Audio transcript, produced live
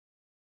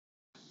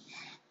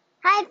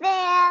Hi,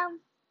 fam.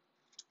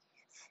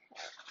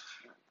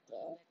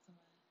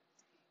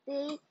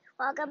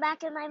 Welcome back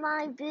to my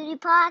Mommy Beauty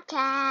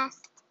podcast.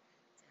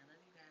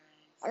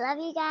 I love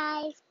you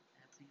guys.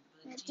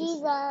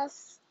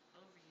 Jesus.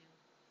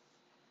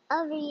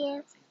 Over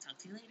you.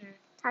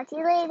 Talk to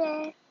you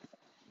later.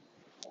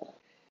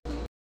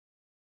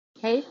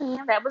 Hey,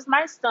 fam, that was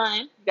my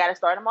son. You got to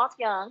start him off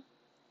young.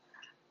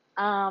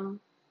 Um,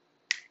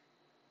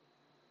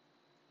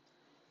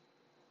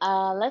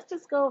 let's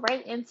just go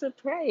right into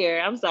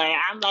prayer. I'm sorry,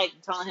 I'm like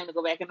telling him to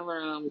go back in the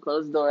room,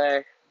 close the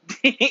door.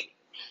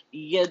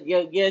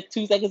 Your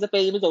 2 seconds of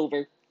fame is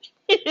over.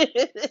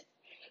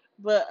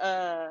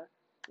 But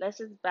let's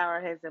just bow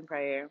our heads in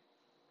prayer.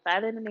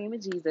 Father, in the name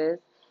of Jesus,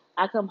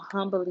 I come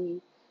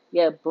humbly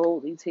yet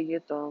boldly to your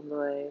throne,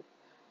 Lord.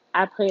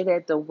 I pray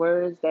that the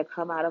words that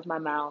come out of my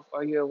mouth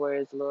are your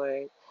words,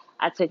 Lord.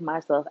 I take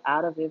myself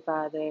out of it,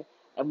 Father,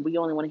 and we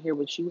only want to hear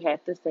what you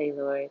have to say,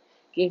 Lord.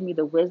 Give me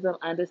the wisdom,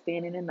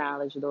 understanding, and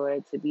knowledge,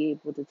 Lord, to be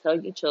able to tell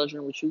your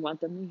children what you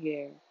want them to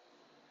hear.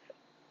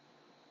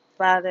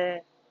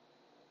 Father,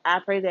 I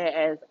pray that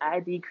as I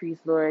decrease,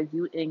 Lord,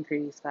 you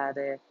increase,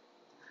 Father.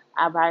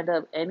 I bind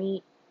up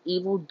any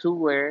evil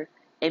doer,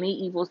 any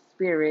evil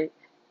spirit,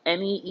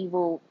 any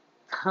evil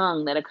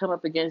tongue that have come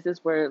up against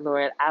this word,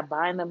 Lord. I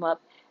bind them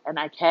up and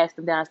I cast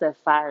them down, set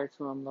fire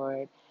to them,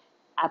 Lord.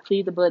 I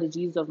plead the blood of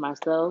Jesus over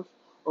myself,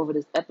 over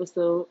this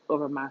episode,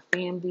 over my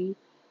family,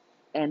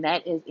 and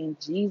that is in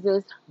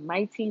Jesus'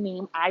 mighty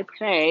name I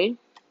pray.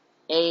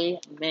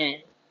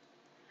 Amen.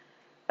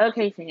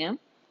 Okay, fam.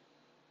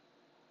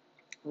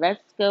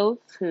 Let's go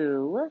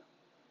to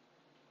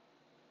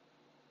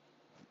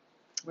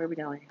where are we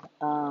going?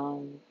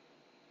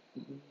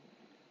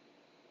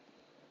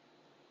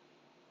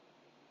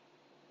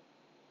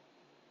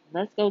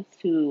 Let's go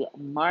to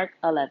Mark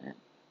 11.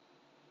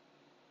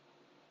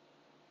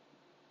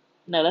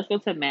 No, let's go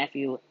to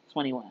Matthew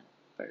 21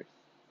 first.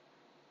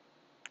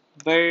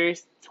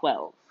 Verse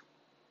 12.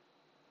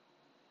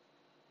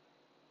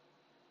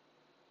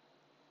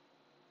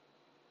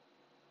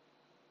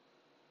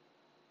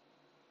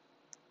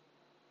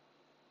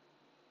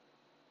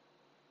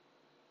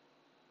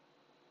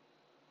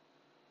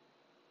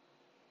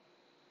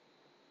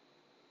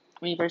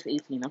 Verse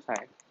 18. I'm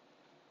sorry.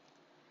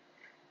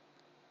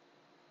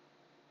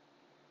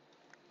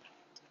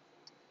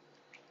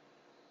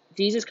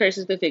 Jesus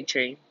curses the fig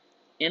tree.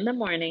 In the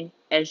morning,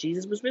 as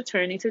Jesus was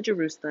returning to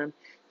Jerusalem,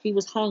 he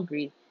was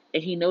hungry,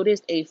 and he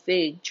noticed a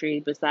fig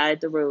tree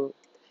beside the road.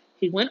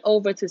 He went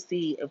over to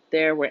see if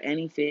there were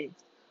any figs,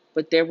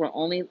 but there were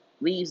only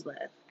leaves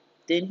left.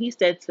 Then he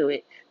said to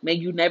it, "May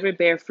you never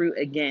bear fruit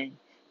again."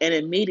 And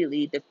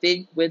immediately the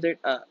fig withered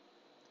up.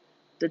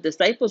 The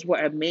disciples were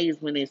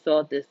amazed when they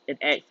saw this and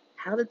asked,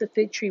 "How did the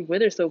fig tree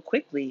wither so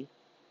quickly?"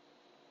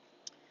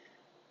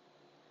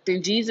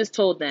 Then Jesus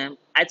told them,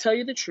 "I tell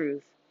you the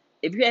truth.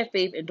 If you have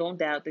faith and don't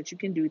doubt that you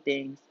can do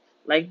things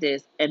like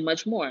this and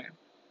much more,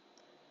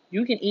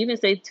 you can even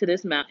say to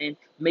this mountain,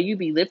 'May you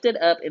be lifted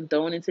up and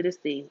thrown into the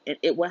sea,' and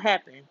it will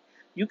happen.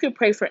 You can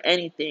pray for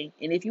anything,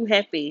 and if you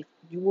have faith,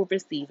 you will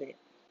receive it."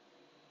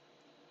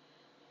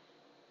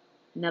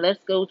 Now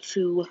let's go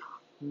to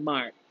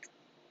Mark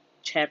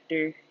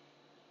chapter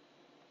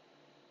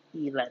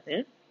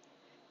 11,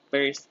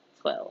 verse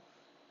 12.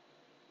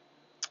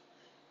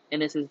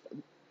 And this is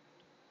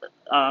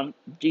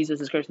Jesus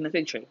is cursing the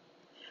fig tree.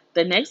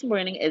 The next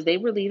morning, as they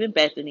were leaving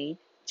Bethany,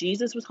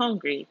 Jesus was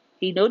hungry.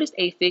 He noticed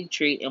a fig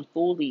tree in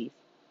full leaf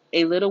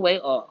a little way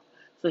off.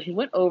 So he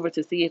went over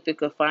to see if it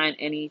could find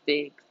any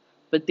figs.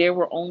 But there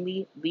were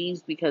only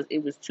leaves because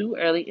it was too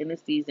early in the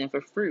season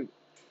for fruit.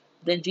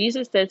 Then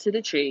Jesus said to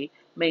the tree,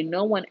 "May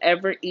no one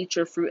ever eat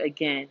your fruit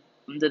again."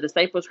 The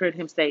disciples heard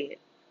him say it.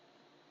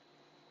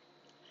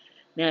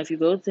 Now, if you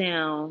go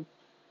down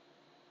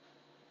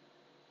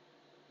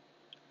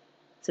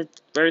to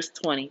verse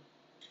 20.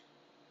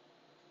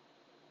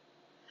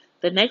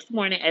 The next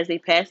morning, as they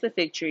passed the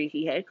fig tree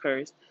he had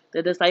cursed,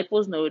 the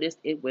disciples noticed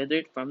it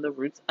withered from the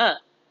roots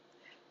up.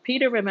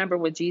 Peter remembered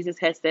what Jesus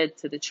had said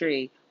to the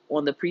tree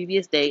on the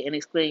previous day and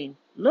exclaimed,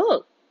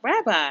 "Look,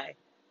 Rabbi,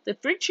 the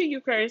fig tree you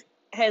cursed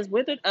has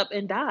withered up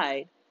and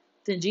died."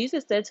 Then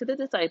Jesus said to the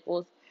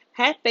disciples,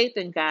 "Have faith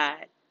in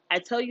God. I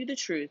tell you the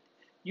truth.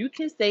 You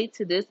can say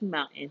to this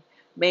mountain,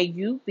 'May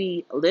you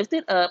be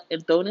lifted up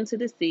and thrown into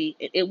the sea,'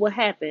 and it will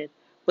happen.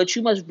 But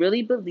you must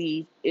really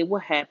believe it will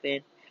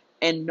happen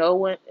and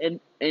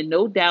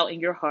no doubt in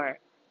your heart.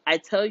 I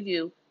tell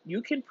you,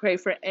 you can pray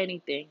for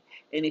anything,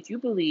 and if you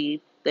believe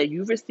that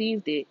you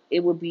received it, it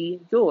will be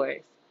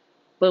yours.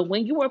 But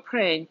when you are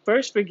praying,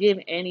 first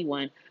forgive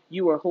anyone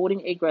you are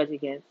holding a grudge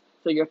against,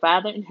 so your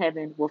Father in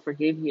heaven will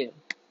forgive you."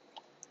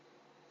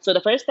 So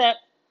the first step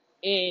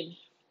in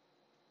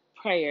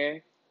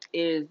prayer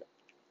is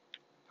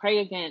pray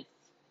against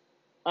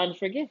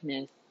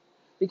unforgiveness.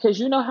 Because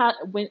you know how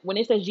when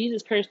it says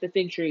Jesus cursed the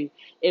fig tree,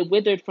 it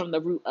withered from the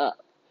root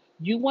up.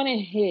 You want to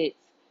hit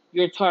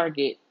your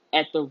target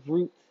at the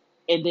root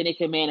and then it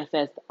can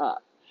manifest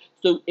up.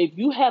 So if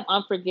you have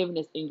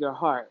unforgiveness in your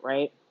heart,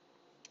 right?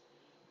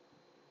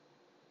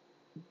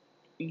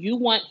 you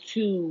want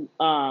to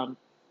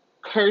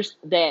curse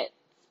that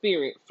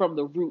spirit from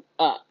the root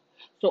up.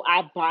 So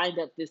I bind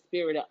up this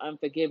spirit of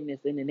unforgiveness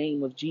in the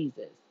name of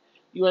Jesus.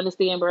 You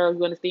understand, bro?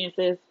 You understand,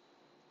 sis?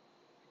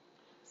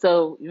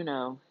 So,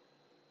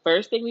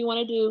 first thing we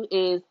want to do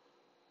is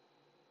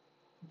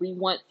we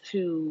want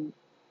to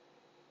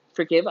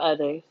forgive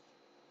others.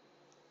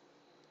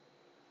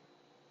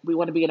 We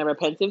want to be in a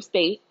repentant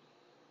state.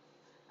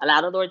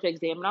 Allow the Lord to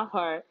examine our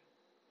heart.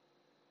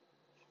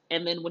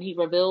 And then when he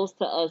reveals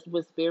to us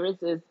what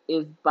spirits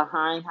is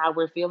behind how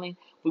we're feeling,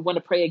 we want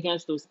to pray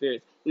against those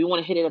spirits. We want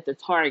to hit it at the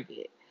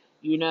target.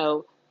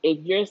 If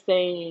you're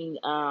saying,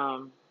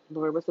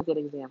 Lord, what's a good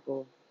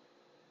example?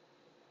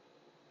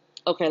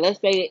 Okay, let's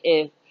say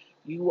if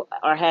you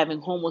are having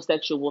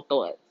homosexual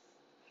thoughts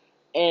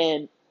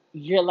and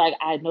you're like,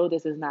 I know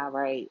this is not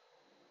right,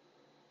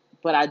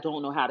 but I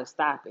don't know how to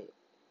stop it.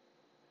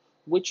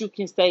 What you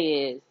can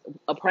say is,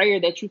 a prayer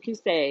that you can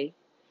say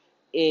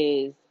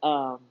is,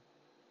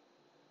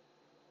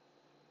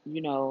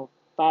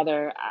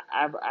 Father,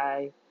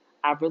 I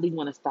really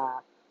want to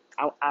stop.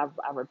 I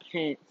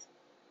repent.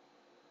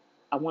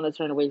 I want to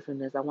turn away from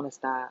this. I want to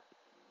stop.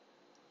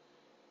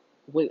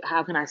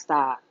 How can I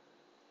stop?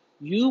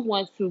 You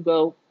want to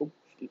go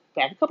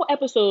back a couple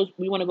episodes.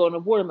 We want to go into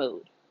war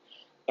mode,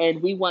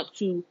 and we want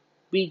to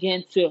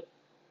begin to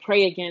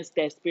pray against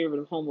that spirit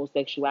of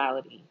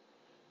homosexuality.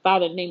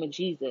 Father, in the name of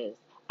Jesus,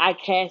 I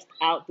cast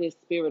out this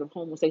spirit of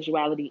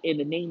homosexuality in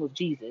the name of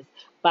Jesus.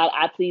 Father,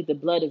 I plead the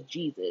blood of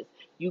Jesus.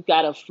 You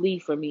got to flee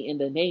from me in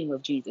the name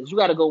of Jesus. You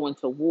got to go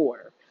into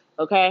war,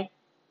 okay?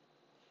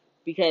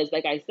 Because,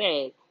 like I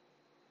said,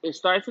 it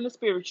starts in the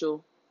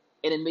spiritual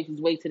and it makes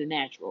its way to the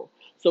natural.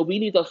 So we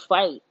need to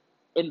fight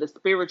in the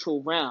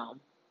spiritual realm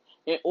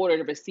in order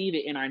to receive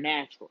it in our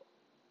natural.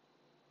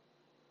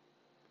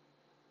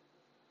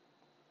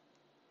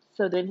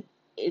 So then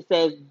it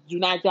says, do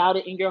not doubt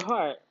it in your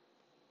heart.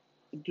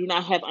 Do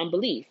not have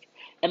unbelief.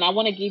 And I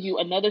want to give you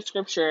another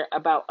scripture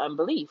about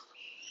unbelief.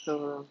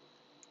 So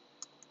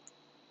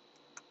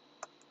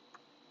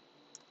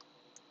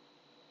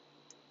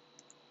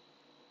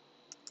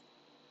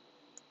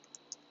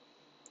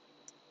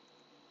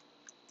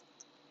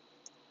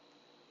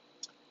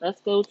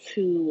let's go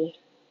to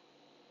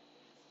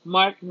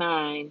Mark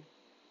 9.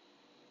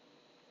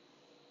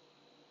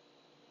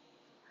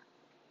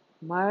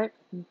 Mark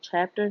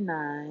chapter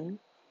 9,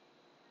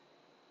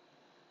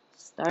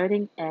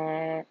 starting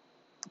at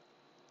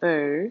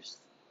verse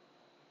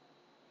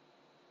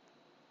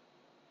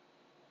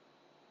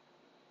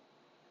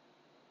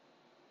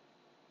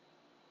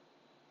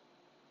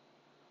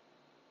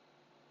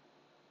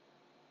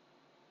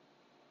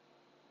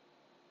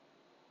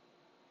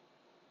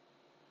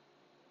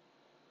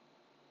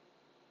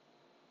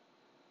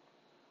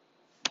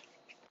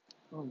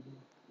 14.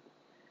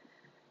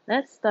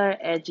 Let's start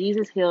at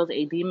Jesus heals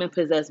a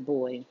demon-possessed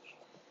boy.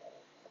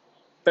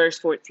 Verse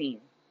 14.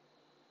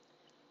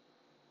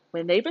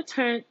 When they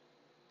returned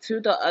to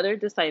the other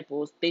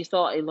disciples, they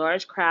saw a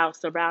large crowd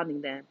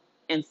surrounding them,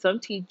 and some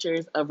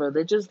teachers of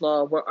religious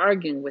law were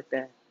arguing with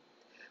them.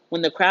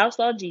 When the crowd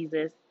saw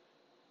Jesus,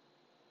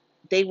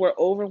 they were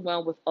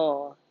overwhelmed with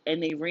awe,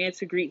 and they ran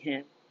to greet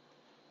him.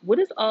 What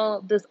is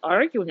all this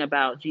arguing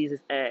about?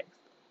 Jesus asked.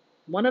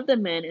 One of the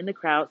men in the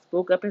crowd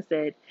spoke up and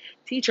said,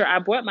 Teacher, I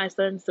brought my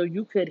son so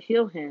you could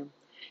heal him.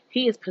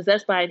 He is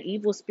possessed by an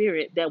evil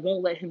spirit that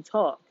won't let him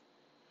talk.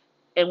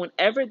 And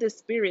whenever this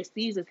spirit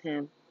seizes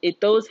him, it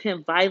throws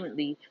him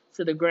violently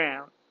to the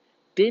ground.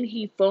 Then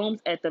he foams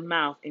at the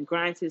mouth and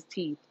grinds his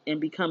teeth and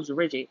becomes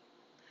rigid.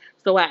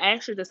 So I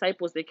asked your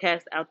disciples to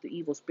cast out the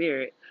evil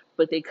spirit,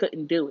 but they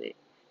couldn't do it.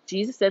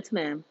 Jesus said to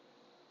them,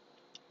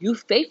 You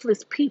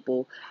faithless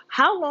people,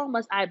 how long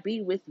must I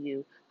be with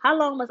you? How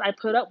long must I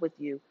put up with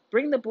you?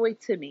 Bring the boy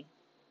to me.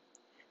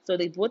 So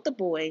they brought the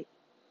boy,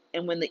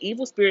 and when the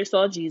evil spirit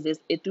saw Jesus,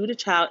 it threw the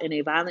child in a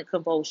violent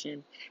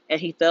convulsion,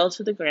 and he fell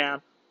to the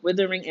ground,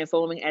 withering and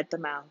foaming at the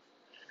mouth.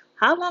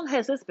 How long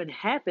has this been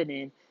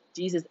happening?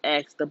 Jesus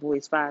asked the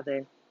boy's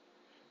father.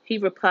 He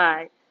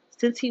replied,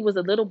 Since he was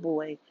a little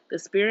boy, the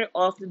spirit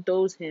often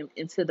throws him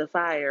into the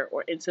fire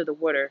or into the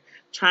water,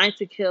 trying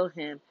to kill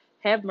him.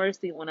 Have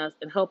mercy on us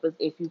and help us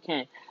if you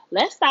can.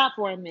 Let's stop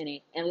for a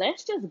minute and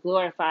let's just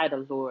glorify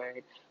the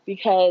Lord,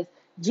 because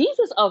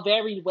Jesus will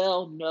very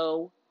well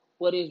know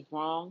what is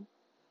wrong,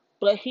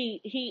 but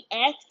he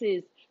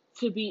asks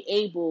to be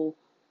able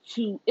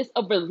to. It's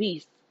a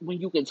release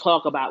when you can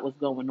talk about what's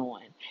going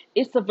on.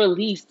 It's a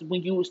release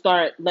when you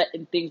start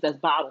letting things that's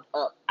bottled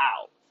up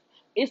out.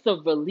 It's a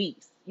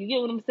release. You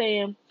get what I'm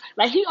saying?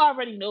 Like, he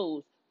already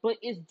knows, but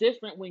it's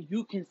different when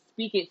you can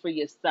speak it for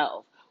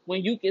yourself.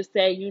 When you can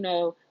say,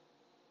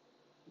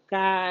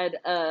 God,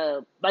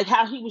 like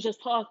how he was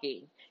just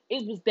talking.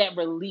 It was that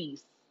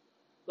release.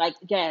 Like,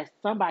 yes,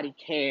 somebody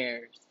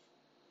cares.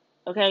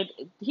 Okay?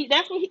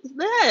 That's what he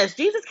does.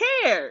 Jesus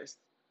cares.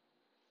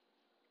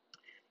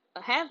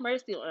 Have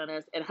mercy on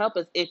us and help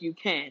us if you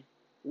can.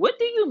 What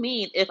do you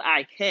mean, if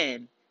I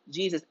can?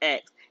 Jesus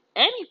asked.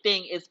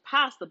 Anything is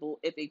possible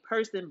if a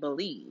person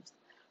believes.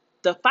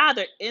 The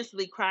father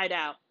instantly cried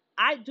out,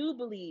 I do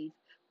believe,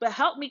 but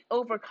help me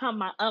overcome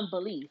my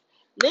unbelief.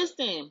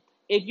 Listen,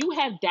 if you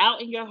have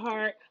doubt in your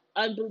heart,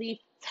 unbelief,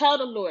 tell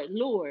the Lord,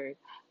 Lord,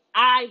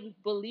 I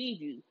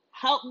believe you.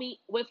 Help me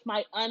with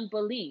my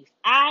unbelief.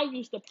 I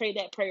used to pray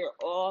that prayer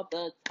all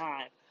the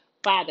time.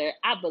 Father,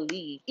 I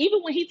believe.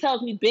 Even when he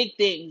tells me big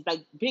things,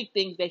 like big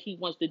things that he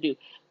wants to do.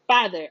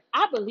 Father,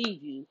 I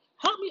believe you.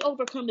 Help me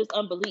overcome this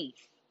unbelief.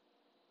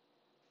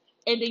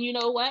 And then you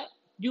know what?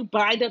 You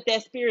bind up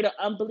that spirit of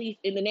unbelief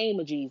in the name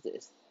of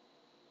Jesus.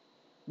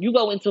 You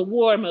go into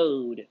war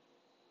mode.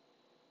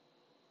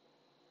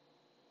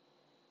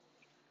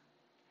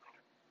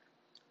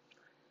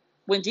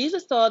 When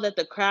Jesus saw that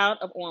the crowd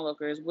of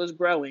onlookers was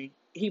growing,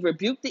 he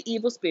rebuked the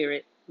evil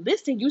spirit.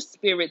 Listen, you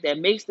spirit that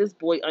makes this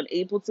boy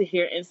unable to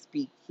hear and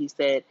speak, he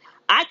said.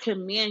 I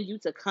command you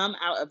to come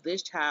out of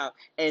this child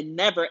and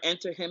never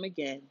enter him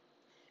again.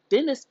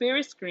 Then the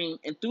spirit screamed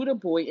and threw the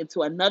boy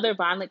into another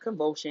violent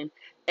convulsion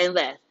and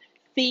left.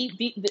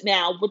 See,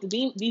 now what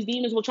these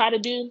demons will try to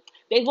do,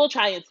 they will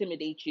try to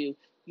intimidate you.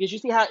 Because you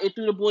see how it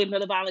threw the boy in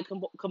another violent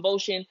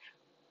convulsion?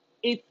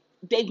 It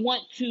They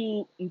want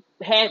to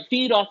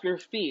feed off your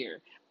fear.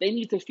 They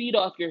need to feed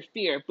off your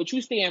fear, but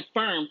you stand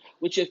firm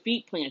with your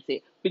feet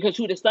planted, because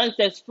who the Son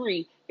sets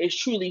free is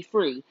truly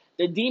free.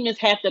 The demons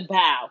have to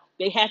bow.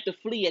 They have to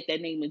flee at the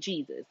name of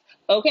Jesus.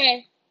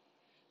 Okay?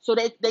 So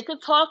they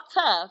could talk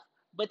tough,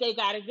 but they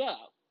gotta go.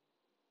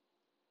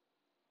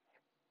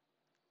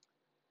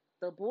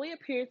 The boy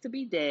appeared to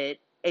be dead.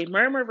 A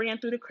murmur ran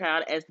through the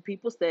crowd as the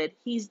people said,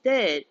 He's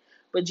dead.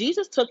 But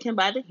Jesus took him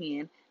by the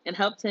hand and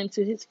helped him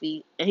to his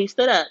feet, and he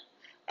stood up.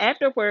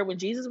 Afterward, when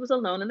Jesus was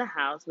alone in the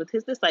house with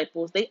his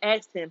disciples, they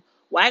asked him,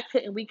 Why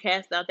couldn't we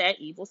cast out that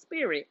evil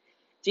spirit?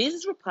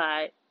 Jesus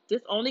replied,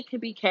 This only can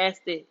be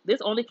cast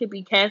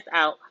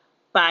out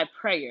by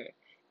prayer.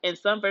 And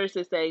some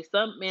verses say,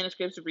 some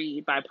manuscripts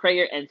read by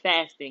prayer and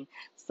fasting.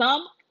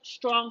 Some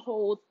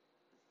strongholds,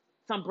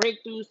 some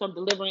breakthroughs, some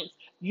deliverance,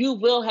 you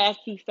will have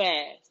to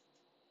fast.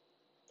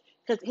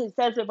 Because it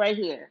says it right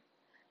here.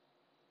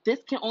 This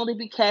can only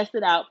be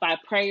casted out by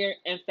prayer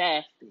and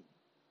fasting.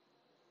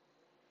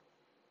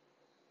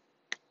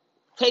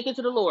 Take it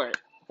to the Lord.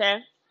 Okay?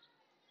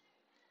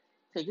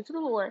 Take it to the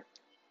Lord.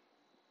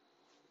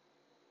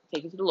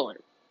 Take it to the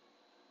Lord.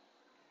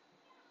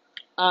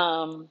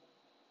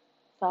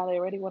 Sally,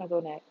 where do you want to go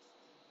next?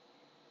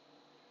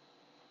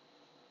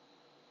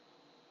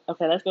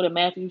 Okay, let's go to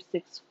Matthew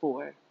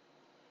 6:4.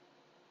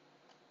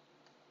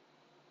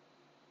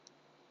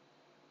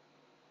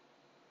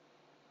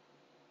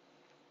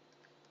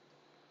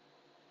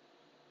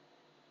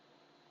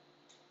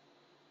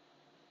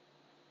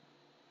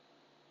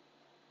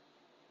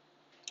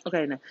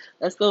 Okay, now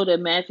let's go to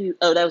Matthew.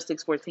 Oh, that was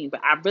 6:14.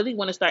 But I really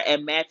want to start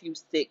at Matthew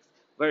 6,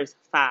 verse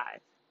 5.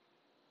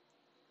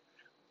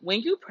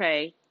 When you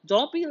pray,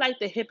 don't be like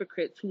the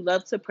hypocrites who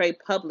love to pray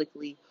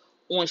publicly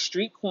on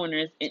street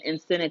corners and in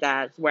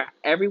synagogues where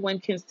everyone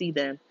can see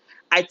them.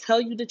 I tell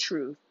you the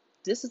truth,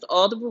 this is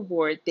all the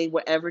reward they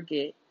will ever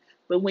get.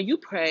 But when you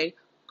pray,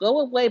 go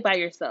away by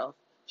yourself,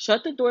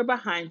 shut the door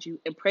behind you,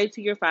 and pray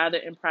to your Father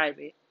in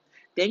private.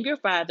 Then your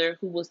Father,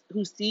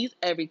 who sees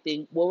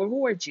everything, will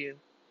reward you.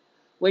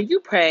 When you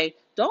pray,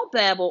 don't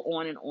babble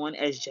on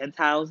as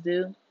Gentiles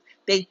do.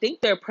 They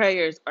think their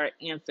prayers are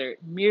answered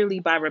merely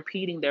by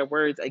repeating their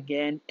words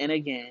again and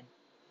again.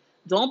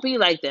 Don't be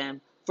like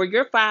them, for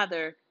your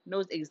Father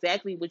knows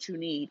exactly what you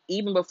need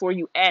even before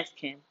you ask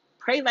Him.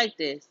 Pray like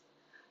this: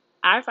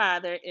 Our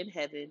Father in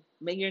heaven,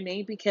 may your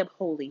name be kept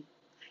holy.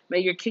 May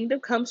your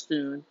kingdom come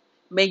soon.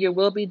 May your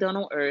will be done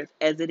on earth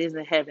as it is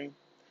in heaven.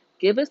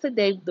 Give us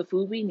today the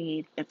food we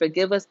need, and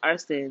forgive us our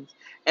sins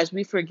as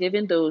we've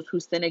forgiven those who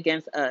sin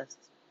against us.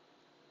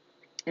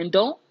 And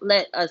don't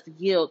let us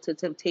yield to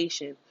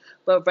temptation,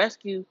 but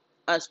rescue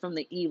us from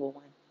the evil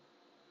one.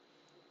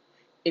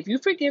 If you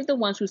forgive the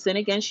ones who sin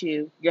against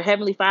you, your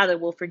heavenly Father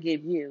will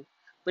forgive you.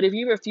 But if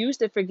you refuse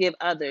to forgive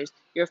others,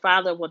 your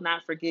Father will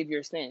not forgive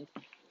your sins.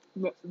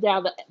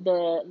 Now,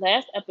 the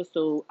last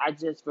episode I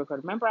just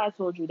recorded, remember I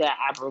told you that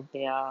I broke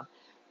down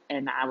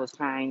and I was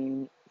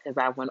crying because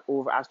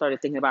I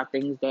started thinking about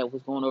things that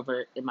was going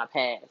over in my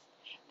past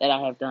that I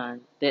have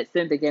done, that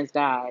sinned against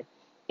God.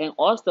 And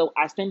also,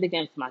 I sinned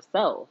against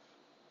myself.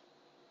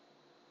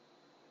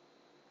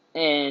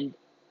 And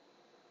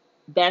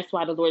that's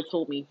why the Lord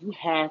told me, you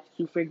have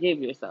to forgive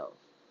yourself.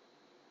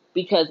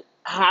 Because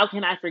how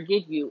can I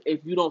forgive you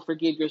if you don't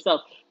forgive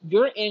yourself?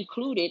 You're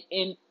included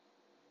in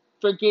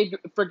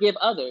forgive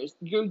others.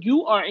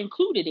 You are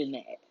included in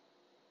that.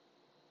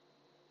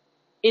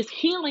 It's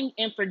healing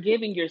and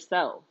forgiving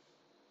yourself.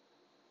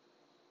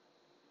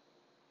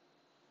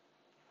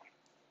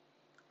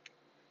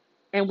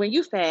 And when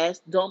you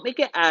fast, don't make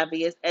it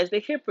obvious as the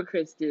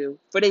hypocrites do,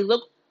 for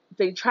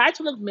they try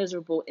to look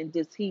miserable and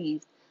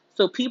deceived,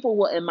 so people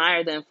will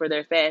admire them for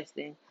their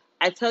fasting.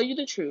 I tell you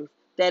the truth,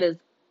 that is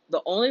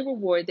the only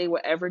reward they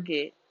will ever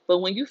get.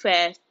 But when you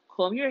fast,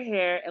 comb your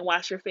hair and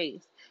wash your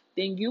face.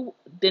 Then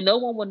no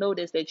one will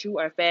notice that you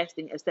are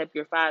fasting except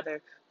your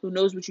Father, who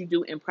knows what you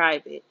do in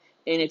private.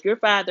 And if your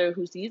Father,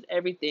 who sees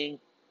everything,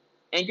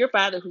 And your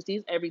Father who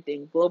sees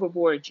everything will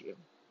reward you.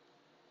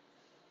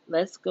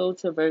 Let's go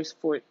to verse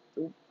 4.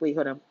 Wait,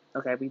 hold on.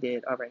 Okay, we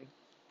did already.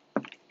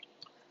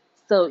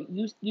 So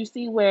you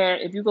see where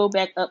if you go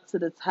back up to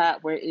the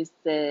top where it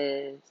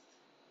says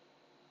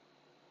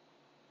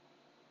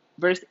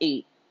verse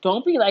 8,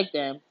 don't be like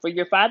them, for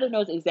your Father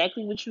knows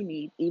exactly what you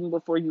need even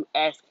before you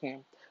ask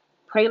him.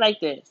 Pray like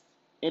this.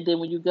 And then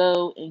when you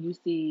go and you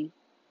see,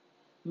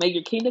 may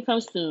your kingdom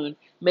come soon,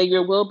 may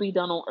your will be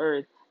done on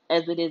earth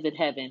as it is in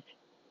heaven.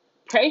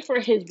 Pray for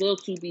his will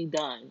to be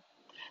done.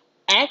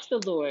 Ask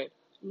the Lord,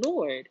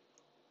 Lord,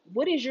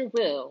 what is your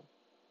will?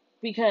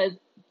 Because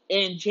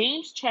in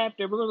James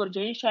chapter, we're going to go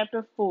to James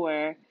chapter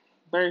 4,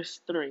 verse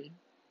 3.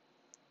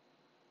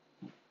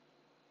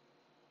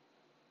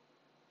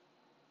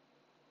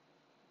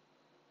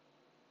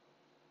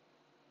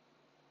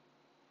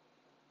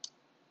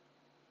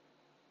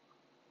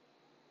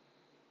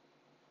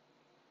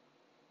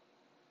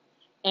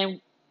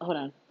 And hold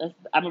on, I'm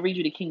going to read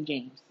you the King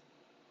James.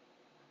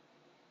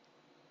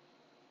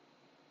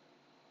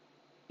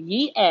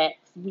 Ye ask,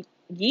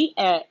 ye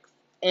ask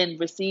and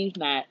receive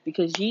not,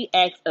 because ye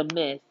ask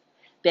amiss,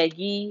 that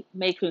ye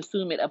may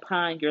consume it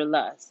upon your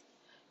lust.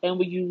 And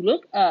when you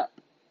look up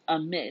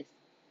amiss,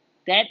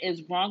 that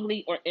is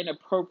wrongly or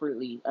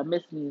inappropriately.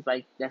 Amiss means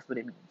like that's what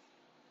it means.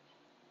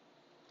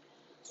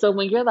 So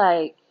when you're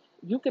like,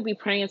 you could be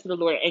praying to the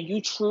Lord and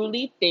you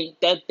truly think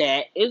that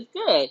that is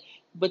good,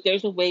 but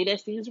there's a way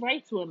that seems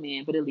right to a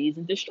man, but it leads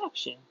in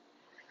destruction.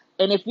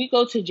 And if we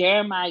go to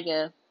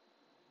Jeremiah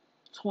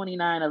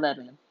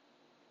 29:11,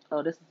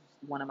 oh, this is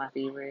one of my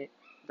favorite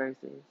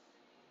verses.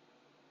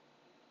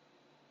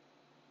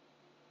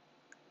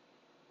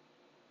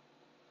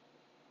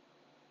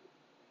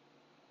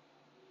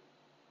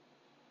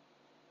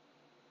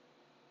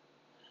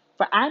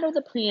 For I know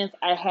the plans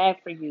I have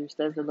for you,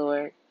 says the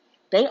Lord.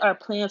 They are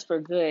plans for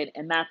good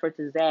and not for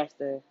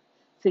disaster,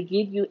 to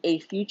give you a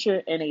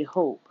future and a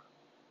hope.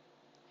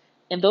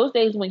 In those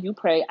days when you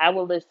pray, I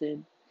will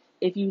listen.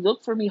 If you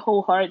look for me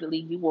wholeheartedly,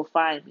 you will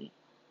find me.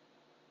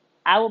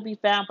 I will be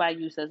found by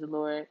you, says the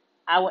Lord.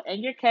 I will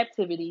end your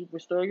captivity,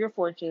 restore your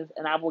fortunes,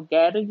 and I will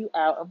gather you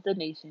out of the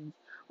nations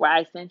where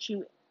I sent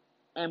you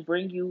and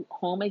bring you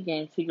home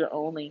again to your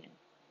own land.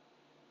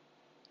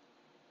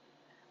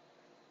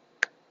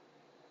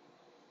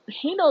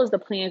 He knows the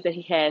plans that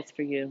he has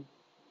for you.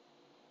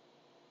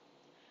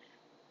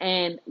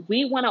 And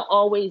we want to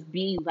always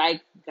be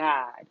like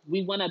God.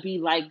 We want to be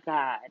like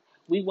God.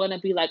 We want to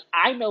be like,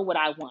 I know what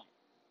I want.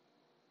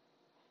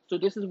 So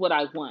this is what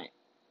I want.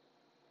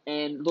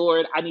 And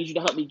Lord, I need you to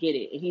help me get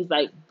it. And he's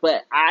like,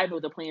 but I know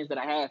the plans that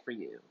I have for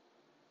you.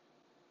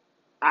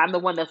 I'm the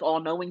one that's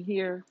all knowing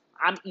here.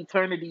 I'm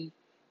eternity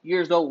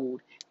years old.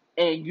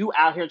 And you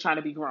out here trying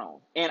to be grown.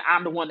 And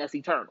I'm the one that's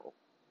eternal.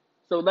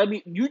 So let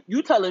me,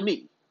 you telling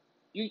me.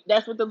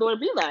 That's what the Lord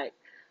be like.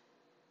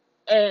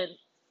 And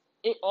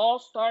it all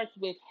starts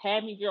with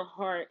having your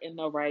heart in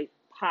the right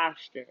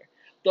posture.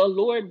 The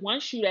Lord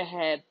wants you to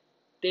have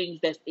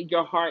things that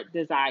your heart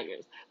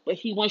desires, but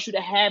he wants you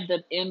to have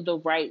them in the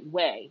right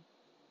way.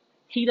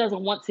 He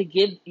doesn't want to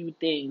give you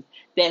things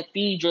that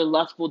feed your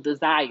lustful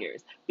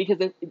desires, because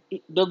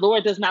the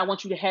Lord does not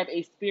want you to have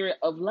a spirit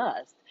of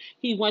lust.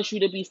 He wants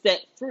you to be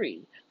set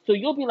free. So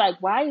you'll be like,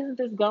 why isn't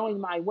this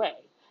going my way?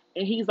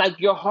 And he's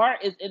like, your heart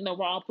is in the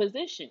wrong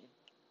position.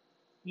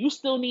 You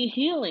still need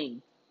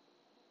healing.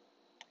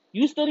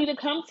 You still need to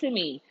come to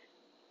me.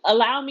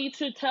 Allow me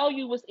to tell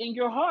you what's in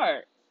your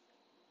heart.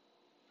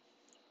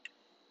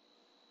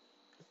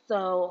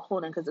 So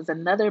hold on, because it's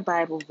another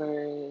Bible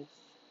verse.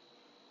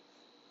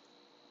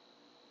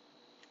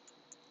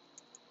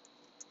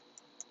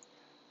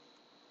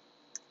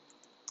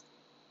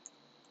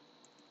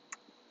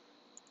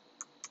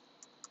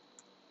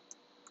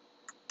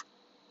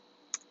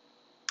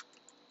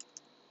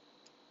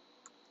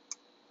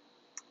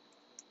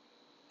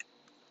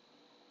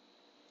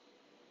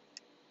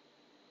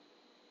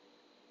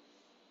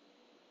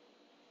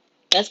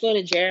 Let's go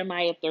to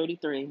Jeremiah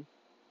 33,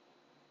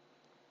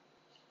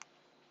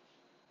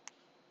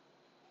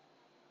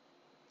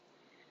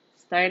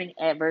 starting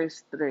at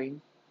verse 3.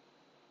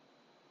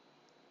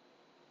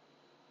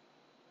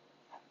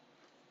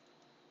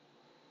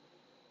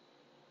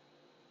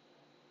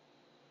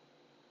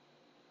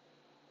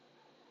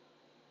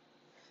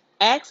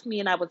 Ask me,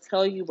 and I will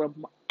tell you.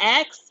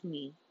 Ask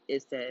me,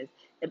 it says,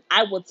 and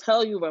I will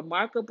tell you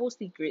remarkable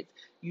secrets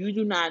you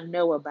do not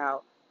know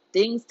about,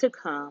 things to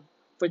come.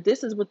 For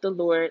this is what the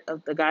Lord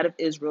of the God of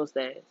Israel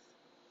says.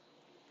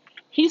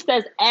 He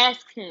says,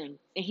 ask him,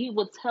 and he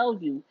will tell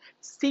you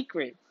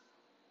secrets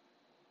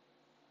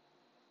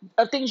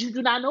of things you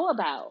do not know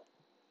about.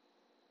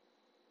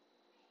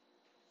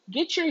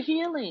 Get your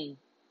healing.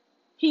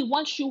 He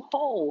wants you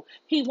whole.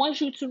 He wants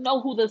you to know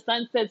who the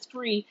Son sets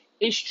free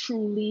is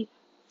truly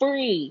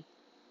free.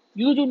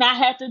 You do not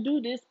have to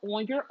do this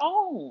on your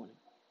own.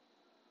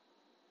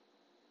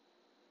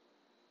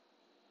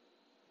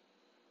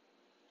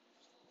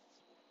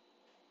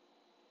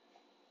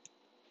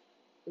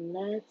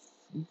 Let's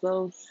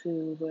go to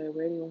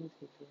where do you want to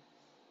take this?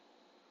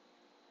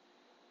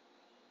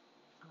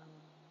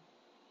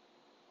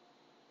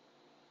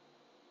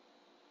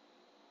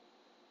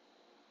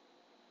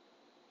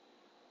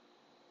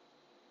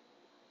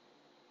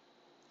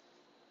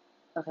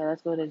 Okay,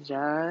 let's go to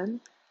John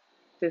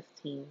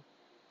 15.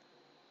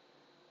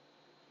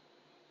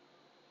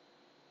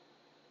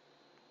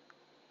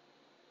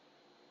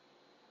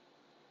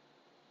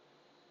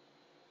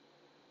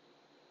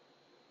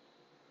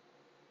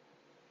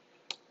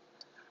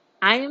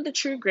 I am the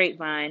true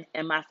grapevine,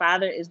 and my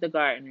Father is the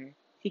gardener.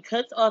 He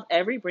cuts off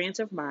every branch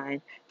of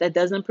mine that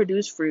doesn't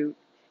produce fruit,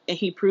 and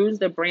he prunes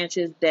the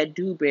branches that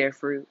do bear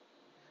fruit,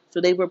 so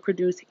they will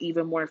produce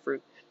even more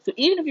fruit. So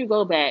even if you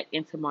go back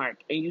into Mark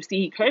and you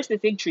see he cursed the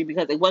fig tree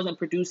because it wasn't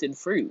producing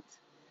fruit.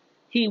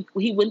 He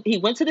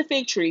went to the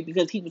fig tree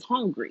because he was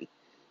hungry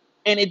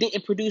and it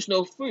didn't produce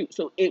no fruit.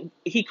 So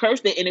he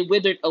cursed it and it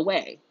withered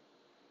away.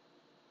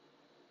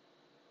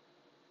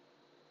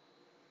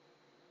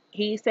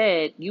 He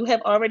said, "You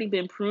have already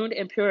been pruned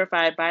and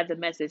purified by the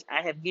message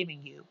I have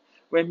given you.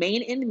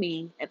 Remain in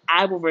me, and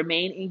I will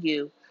remain in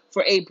you.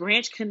 For a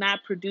branch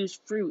cannot produce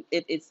fruit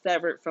if it's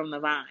severed from the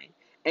vine,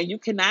 and you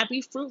cannot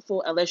be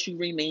fruitful unless you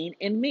remain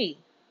in me.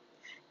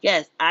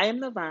 Yes, I am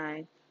the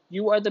vine,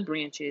 you are the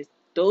branches.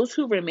 Those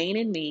who remain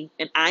in me,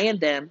 and I in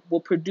them, will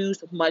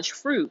produce much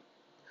fruit.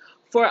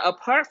 For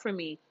apart from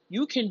me,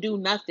 you can do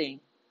nothing.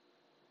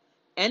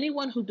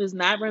 Anyone who does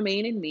not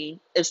remain in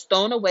me is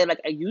thrown away like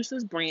a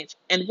useless branch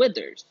and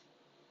withers."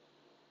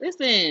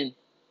 Listen,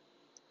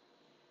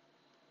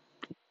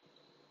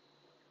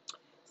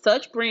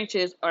 such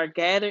branches are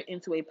gathered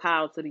into a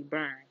pile to be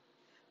burned.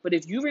 But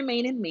if you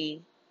remain in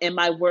me and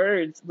my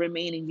words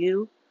remain in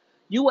you,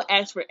 you will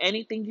ask for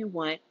anything you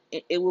want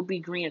and it will be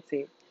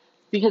granted.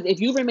 Because if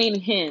you remain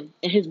in him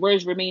and his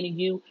words remain in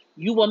you,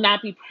 you will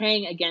not be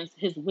praying against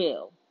his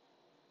will.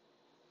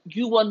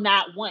 You will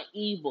not want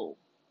evil.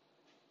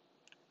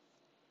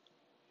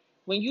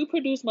 When you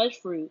produce much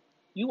fruit,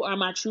 you are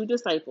my true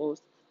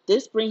disciples.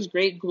 This brings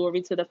great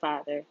glory to the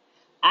Father.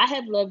 I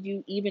have loved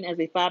you even as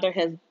a father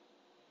has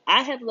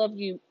I have loved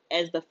you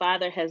as the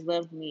Father has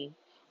loved me.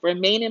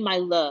 Remain in my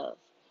love.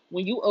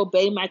 When you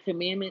obey my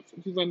commandments,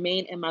 you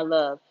remain in my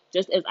love,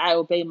 just as I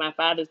obey my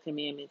Father's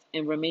commandments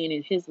and remain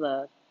in his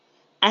love.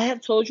 I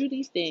have told you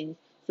these things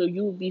so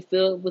you will be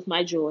filled with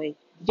my joy.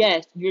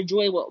 Yes, your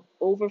joy will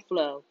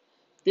overflow.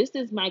 This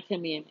is my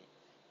commandment.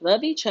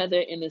 Love each other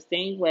in the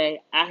same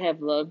way I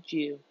have loved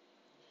you.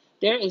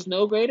 There is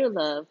no greater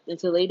love than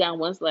to lay down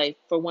one's life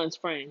for one's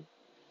friend.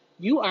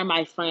 You are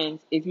my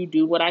friends if you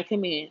do what I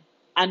command.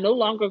 I no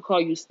longer call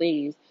you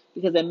slaves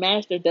because a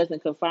master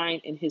doesn't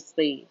confide in his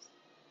slaves.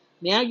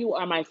 Now you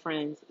are my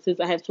friends since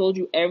I have told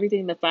you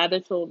everything the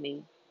Father told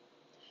me.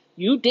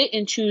 You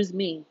didn't choose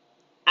me.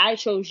 I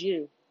chose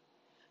you.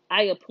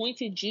 I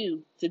appointed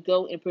you to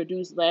go and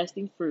produce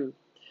lasting fruit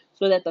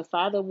so that the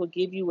Father will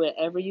give you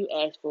whatever you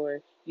ask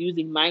for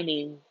using my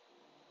name.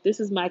 This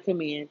is my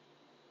command.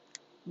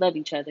 Love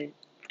each other.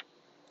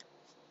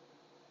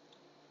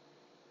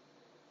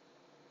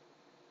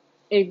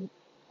 If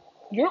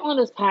you're on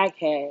this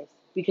podcast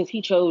because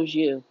he chose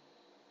you,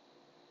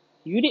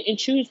 you didn't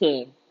choose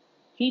him.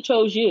 He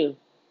chose you.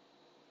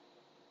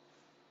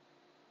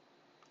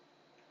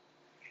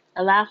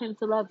 Allow him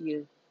to love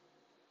you.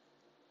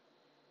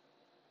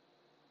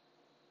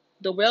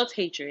 The world's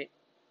hatred.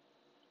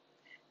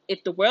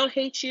 If the world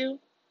hates you,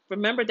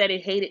 remember that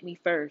it hated me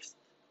first.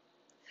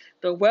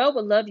 The world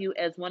will love you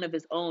as one of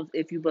its own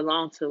if you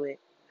belong to it,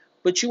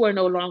 but you are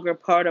no longer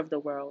part of the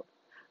world.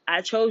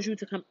 I chose you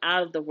to come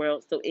out of the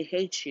world, so it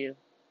hates you.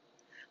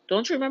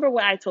 Don't you remember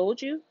what I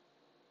told you?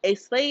 A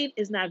slave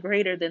is not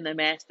greater than the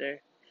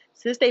master.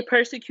 Since they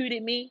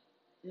persecuted me,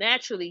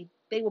 naturally,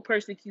 they will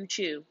persecute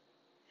you.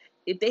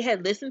 If they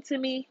had listened to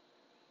me,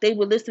 they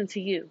would listen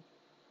to you.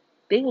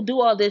 They will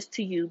do all this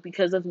to you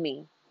because of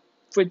me,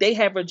 for they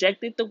have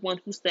rejected the one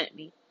who sent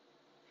me.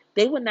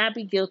 They would not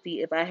be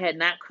guilty if I had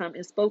not come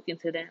and spoken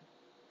to them.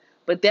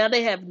 But now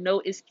they have no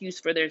excuse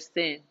for their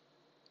sin.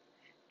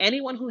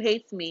 Anyone who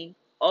hates me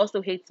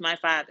also hates my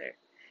Father.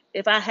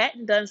 If I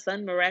hadn't done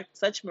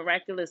such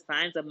miraculous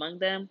signs among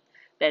them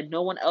that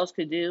no one else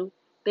could do,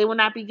 they would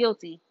not be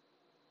guilty.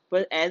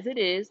 But as it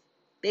is,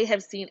 they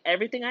have seen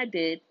everything I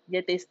did,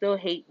 yet they still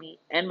hate me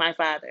and my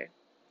Father.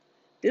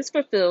 This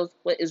fulfills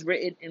what is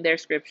written in their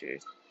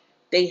scriptures.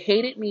 They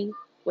hated me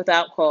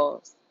without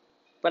cause.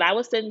 But I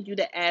will send you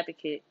the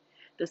advocate,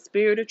 the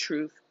Spirit of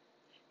truth.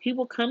 He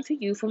will come to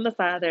you from the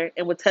Father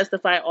and will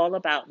testify all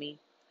about me.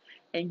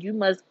 And you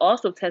must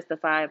also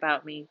testify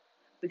about me,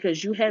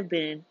 because you have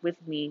been with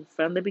me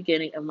from the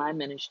beginning of my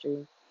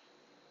ministry.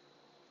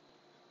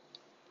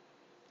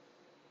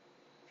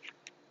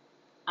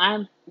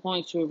 I'm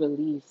going to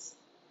release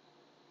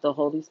the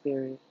Holy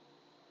Spirit.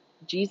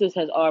 Jesus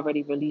has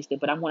already released it,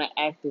 but I'm going to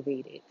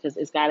activate it because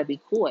it's got to be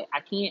caught. I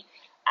can't,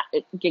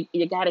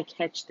 you got to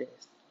catch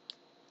this.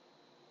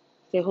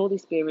 Say, Holy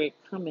Spirit,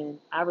 come in.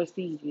 I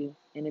receive you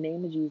in the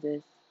name of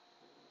Jesus.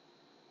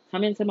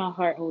 Come into my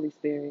heart, Holy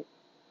Spirit.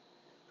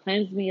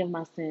 Cleanse me of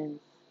my sins.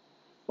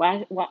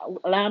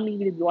 Allow me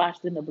to be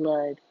washed in the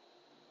blood.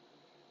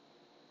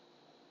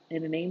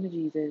 In the name of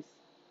Jesus.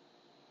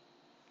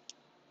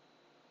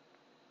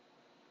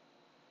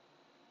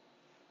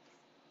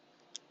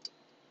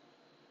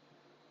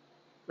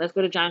 Let's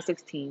go to John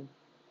 16.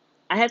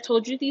 I have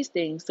told you these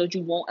things so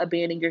you won't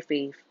abandon your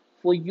faith.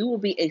 For you will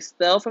be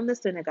expelled from the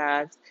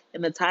synagogues,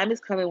 and the time is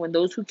coming when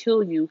those who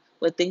kill you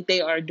will think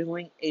they are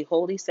doing a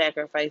holy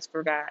sacrifice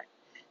for God.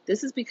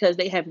 This is because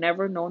they have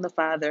never known the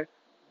Father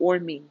or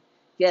me.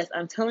 Yes,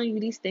 I'm telling you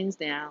these things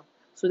now,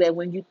 so that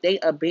when they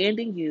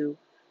abandon you,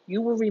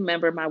 you will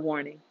remember my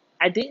warning.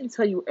 I didn't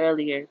tell you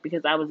earlier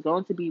because I was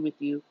going to be with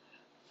you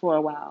for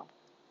a while.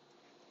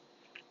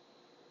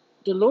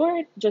 The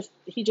Lord just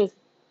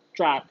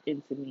dropped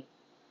into me.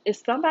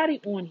 Is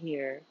somebody on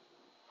here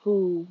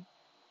who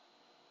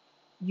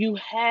you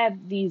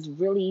have these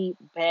really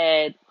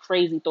bad,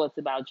 crazy thoughts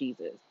about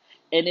Jesus?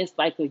 And it's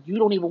like you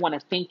don't even want to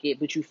think it,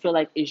 but you feel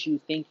like it's you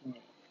thinking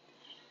it.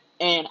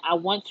 And I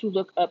want to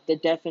look up the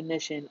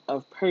definition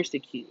of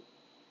persecute.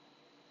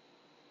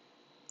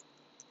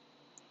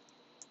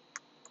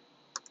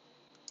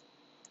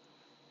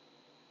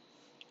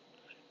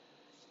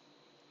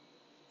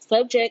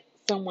 Subject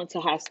someone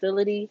to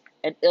hostility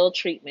and ill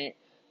treatment,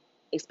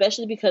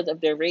 especially because of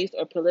their race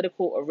or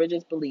political or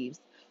religious beliefs.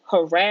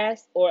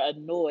 Harass or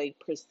annoy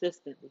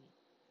persistently.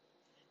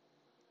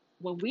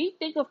 When we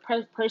think of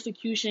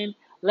persecution,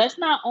 let's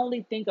not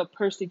only think of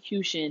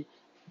persecution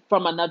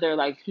from another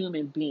like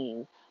human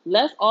being.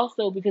 Let's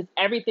also, because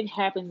everything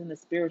happens in the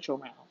spiritual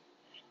realm,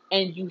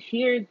 and you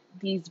hear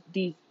these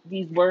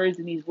words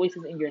and these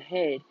voices in your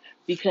head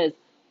because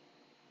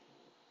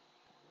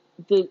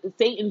the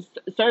Satan's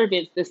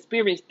servants, the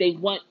spirits, they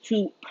want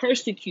to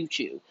persecute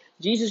you.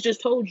 Jesus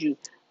just told you,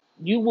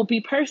 you will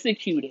be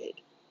persecuted,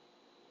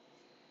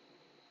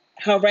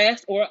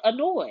 harassed, or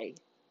annoyed.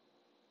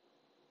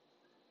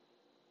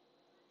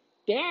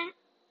 There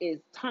is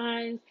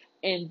times,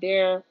 and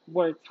there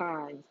were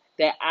times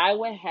that I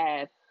would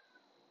have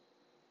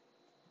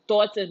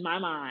thoughts in my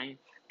mind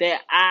that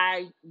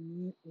I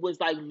was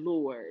like,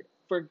 Lord,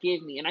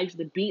 forgive me. And I used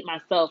to beat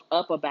myself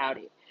up about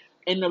it.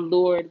 And the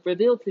Lord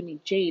revealed to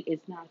me, Jade,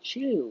 it's not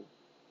you.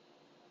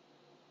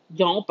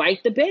 Don't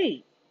bite the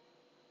bait.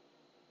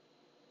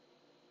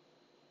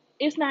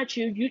 It's not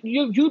you.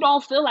 You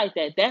don't feel like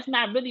that. That's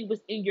not really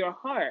what's in your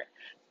heart.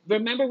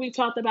 Remember we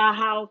talked about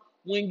how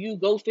when you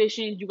go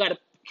fishing, you got to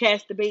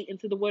cast the bait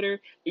into the water.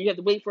 You have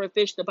to wait for a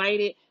fish to bite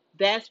it.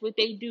 That's what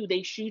they do.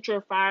 They shoot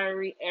your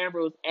fiery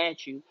arrows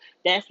at you.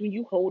 That's when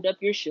you hold up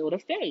your shield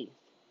of faith.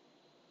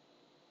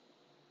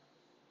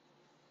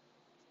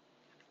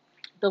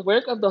 The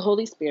work of the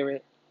Holy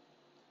Spirit.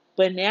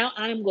 But now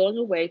I am going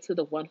away to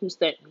the one who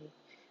sent me,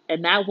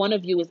 and not one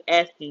of you is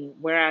asking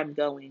where I am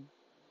going.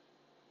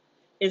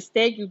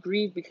 Instead, you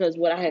grieve because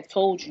what I have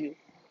told you.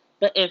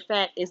 But in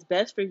fact, it's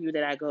best for you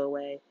that I go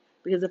away,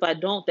 because if I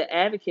don't, the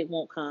advocate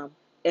won't come.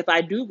 If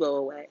I do go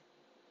away,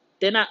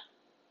 then I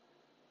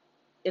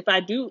if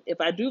I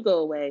do go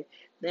away,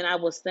 then I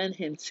will send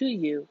him to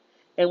you,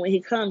 and when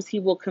he comes, he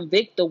will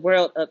convict the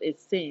world of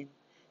its sin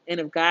and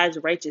of God's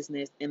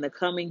righteousness in the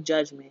coming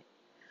judgment.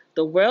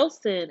 The world's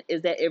sin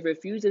is that it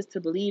refuses to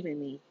believe in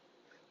me.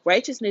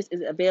 Righteousness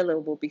is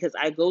available because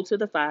I go to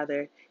the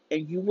Father,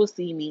 and you will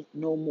see me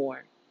no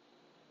more.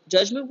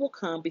 Judgment will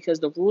come because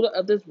the ruler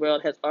of this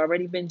world has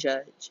already been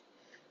judged.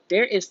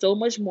 There is so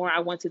much more I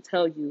want to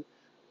tell you,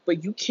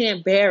 but you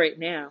can't bear it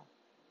now.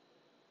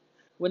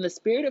 When the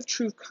Spirit of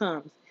truth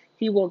comes,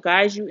 he will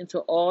guide you into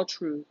all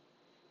truth.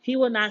 He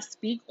will not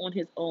speak on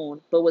his own,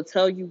 but will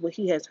tell you what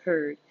he has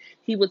heard.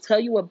 He will tell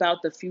you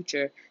about the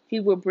future. He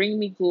will bring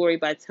me glory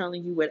by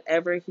telling you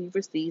whatever he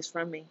receives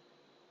from me.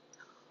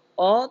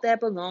 All that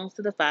belongs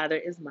to the Father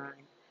is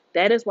mine.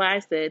 That is why I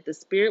said the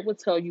Spirit will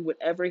tell you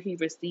whatever he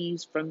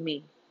receives from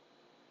me.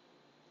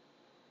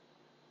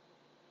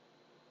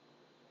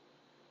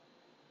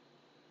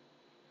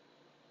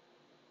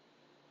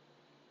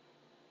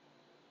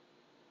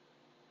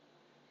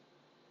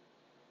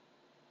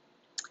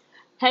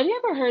 Have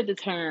you ever heard the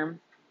term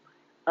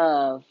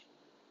of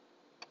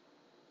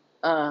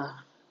uh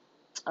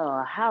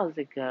how does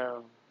it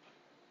go?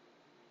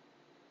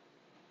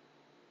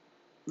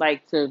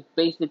 Like to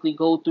basically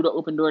go through the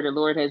open door the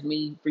Lord has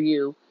made for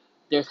you.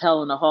 There's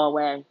hell in the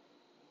hallway.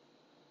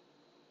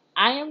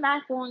 I am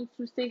not going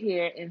to sit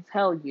here and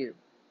tell you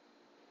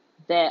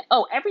that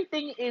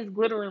everything is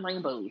glitter and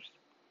rainbows,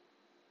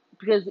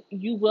 because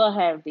you will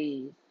have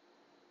days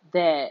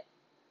that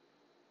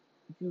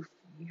you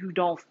you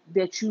don't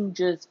that you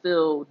just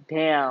feel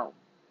down,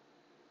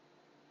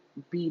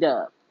 beat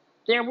up.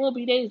 There will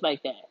be days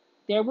like that.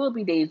 There will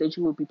be days that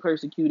you will be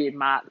persecuted,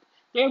 mocked.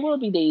 There will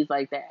be days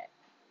like that.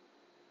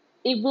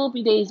 It will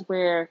be days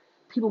where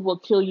people will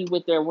kill you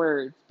with their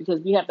words,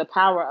 because we have the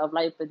power of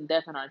life and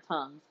death in our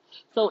tongues.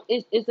 So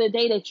it's a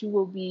day that you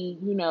will be,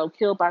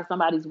 killed by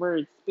somebody's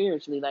words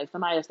spiritually, like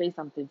somebody will say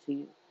something to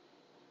you.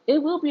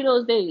 It will be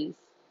those days.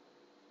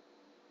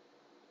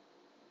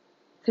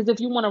 Because if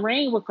you want to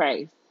reign with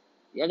Christ,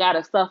 you got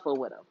to suffer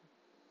with him.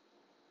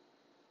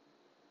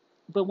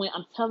 But when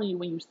I'm telling you,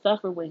 when you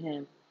suffer with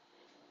him,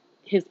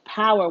 his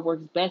power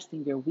works best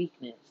in your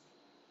weakness.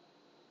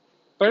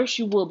 First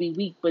you will be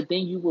weak, but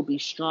then you will be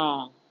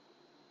strong.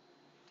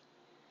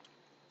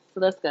 So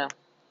let's go.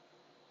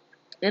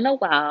 In a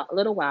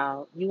little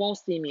while, you won't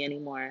see me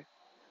anymore.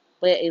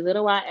 but a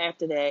little while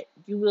after that,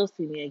 you will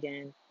see me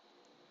again."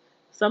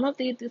 Some of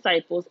the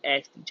disciples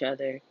asked each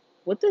other,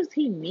 "What does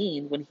he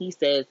mean when he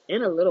says,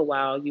 'In a little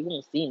while you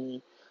won't see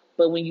me,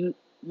 but when you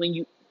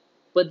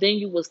but then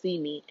you will see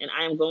me, and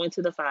I am going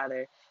to the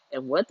Father?'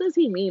 And what does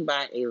he mean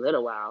by a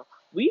little while?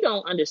 We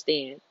don't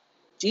understand."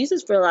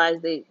 Jesus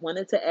realized they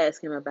wanted to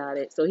ask him about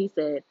it, so he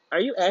said,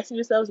 "Are you asking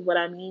yourselves what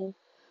I mean?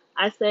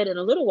 I said, 'In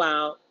a little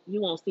while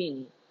you won't see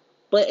me,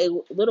 but a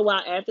little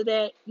while after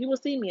that you will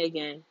see me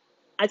again.'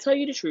 I tell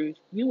you the truth,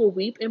 you will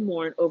weep and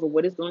mourn over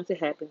what is going to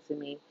happen to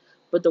me,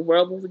 but the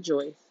world will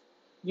rejoice.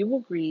 You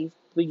will grieve,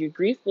 but your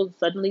grief will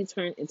suddenly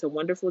turn into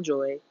wonderful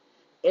joy.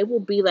 It will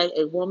be like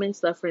a woman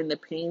suffering the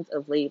pains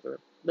of labor.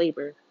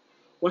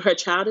 When her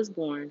child is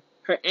born,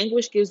 her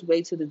anguish gives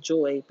way to the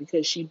joy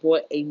because she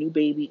brought a new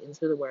baby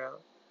into the world.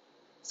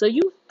 So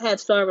you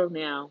have sorrow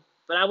now,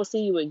 but I will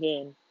see you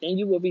again, and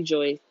you will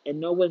rejoice, and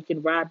no one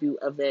can rob you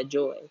of that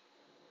joy.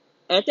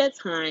 At that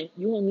time,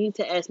 you won't need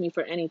to ask me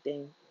for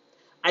anything.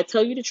 I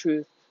tell you the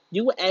truth,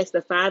 you will ask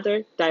the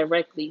Father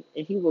directly,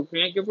 and he will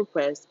grant your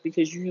request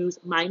because you use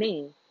my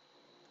name.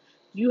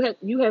 You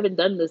haven't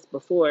done this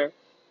before.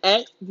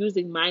 Ask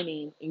using my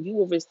name, and you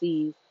will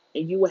receive,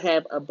 and you will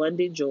have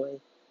abundant joy.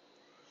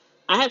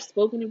 I have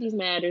spoken of these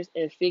matters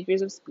in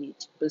figures of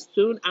speech, but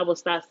soon I will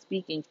stop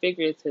speaking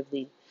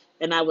figuratively,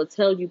 and I will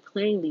tell you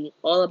plainly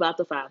all about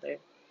the Father.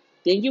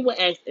 Then you will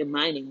ask in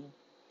my name.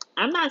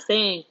 I'm not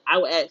saying I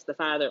will ask the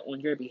Father on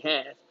your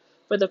behalf,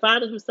 for the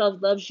Father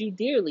himself loves you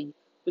dearly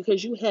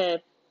because you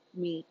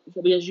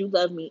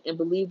love me and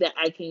believe that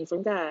I came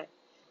from God.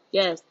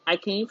 Yes, I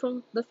came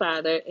from the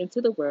Father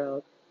into the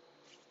world,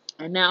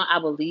 and now I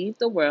will leave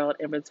the world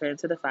and return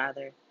to the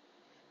Father."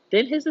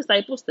 Then his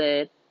disciples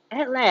said,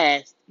 "At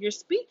last, you're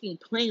speaking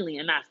plainly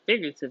and not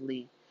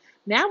figuratively.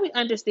 Now we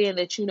understand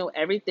that you know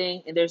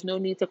everything and there's no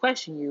need to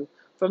question you.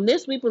 From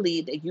this we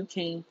believe that you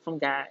came from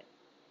God."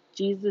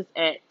 Jesus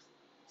asked,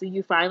 "Do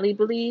you finally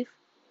believe?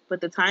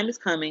 But the time is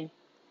coming,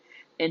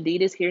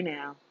 indeed is here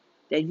now,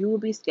 that you will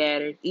be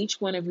scattered, each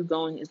one of you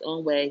going his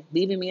own way,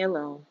 leaving me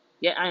alone.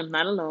 Yet I am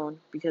not alone,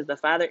 because the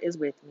Father is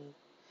with me.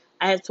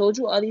 I have told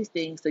you all these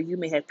things so you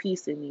may have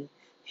peace in me.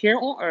 Here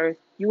on earth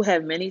you will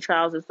have many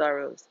trials and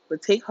sorrows,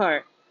 but take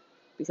heart,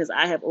 because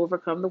I have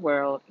overcome the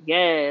world."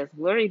 Yes,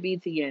 glory be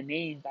to your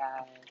name,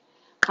 God.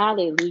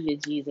 Hallelujah,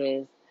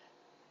 Jesus.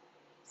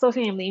 So,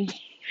 family,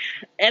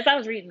 as I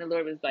was reading, the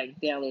Lord was like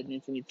downloading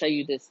into me. Tell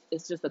you this,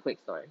 it's just a quick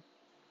story.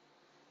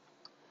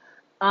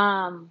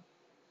 Um,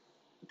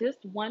 this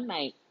one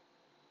night,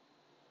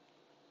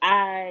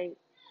 I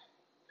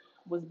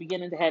was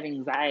beginning to have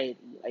anxiety.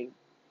 Like,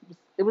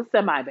 it was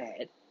semi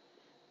bad,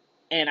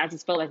 and I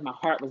just felt like my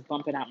heart was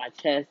bumping out my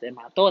chest and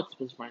my thoughts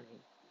was running.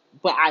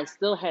 But I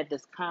still had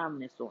this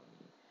calmness on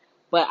me.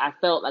 But I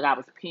felt like I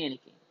was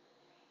panicking.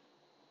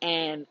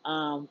 And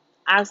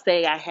I'll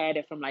say I had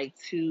it from like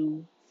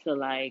 2 to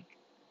like,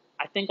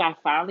 I think I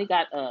finally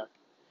got up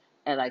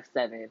at like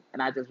 7,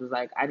 and I just was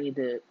like, I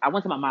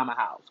went to my mama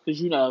house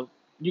because you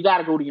got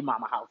to go to your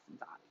mama house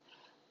sometimes.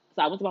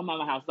 So I went to my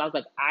mama house. I was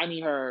like, I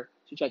need her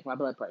to check my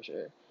blood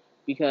pressure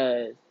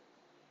because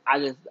I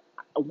just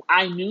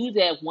I knew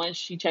that once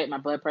she checked my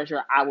blood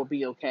pressure, I would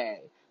be okay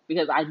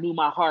because I knew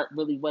my heart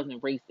really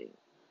wasn't racing.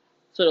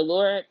 So the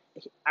Lord,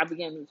 I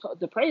began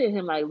to pray to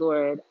Him like,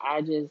 "Lord,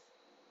 I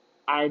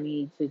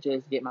need to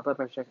just get my blood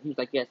pressure checked." He was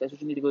like, "Yes, that's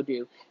what you need to go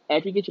do.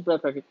 After you get your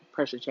blood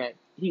pressure checked,"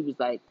 he was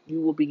like, "you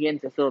will begin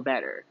to feel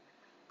better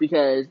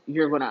because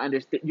you're going to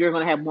understand. You're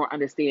going to have more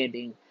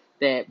understanding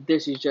that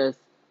this is just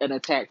an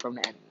attack from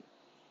the enemy."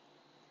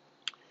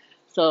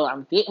 So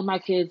I'm getting my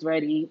kids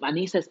ready. My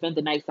niece has spent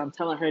the night, so I'm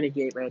telling her to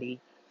get ready.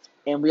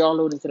 And we all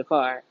load into the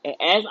car. And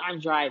as I'm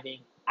driving,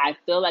 I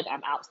feel like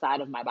I'm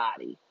outside of my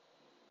body.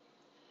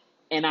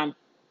 And I'm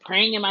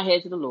praying in my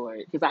head to the Lord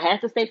because I have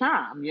to stay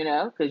calm,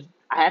 because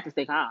I have to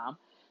stay calm.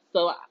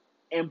 So,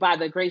 and by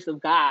the grace of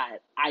God,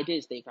 I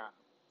did stay calm.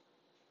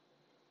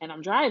 And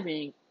I'm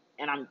driving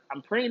and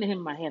I'm praying to Him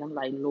in my head. I'm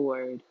like,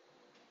 "Lord,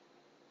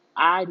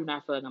 I do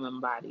not feel like I'm in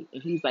my body."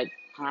 And He's like,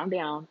 "Calm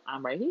down.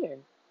 I'm right here.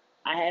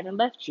 I haven't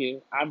left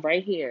you. I'm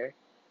right here.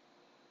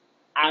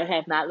 I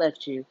have not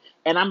left you."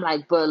 And I'm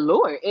like, "But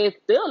Lord,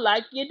 it feels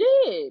like you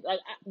did.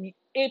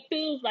 It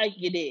feels like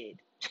you did."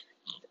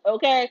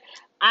 Okay?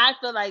 I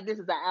feel like this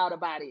is an out of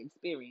body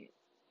experience.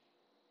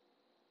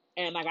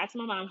 And I got to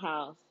my mom's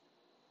house.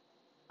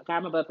 I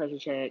got my blood pressure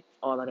checked,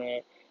 all of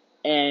that.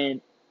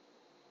 And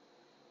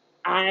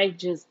I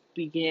just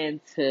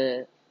began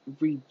to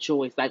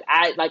rejoice. Like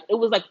it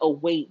was like a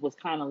weight was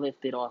kind of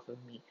lifted off of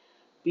me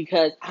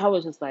because I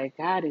was just like,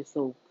 God is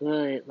so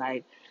good.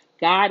 Like,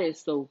 God is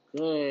so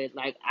good.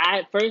 Like,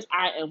 I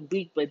am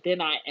weak, but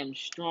then I am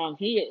strong.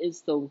 He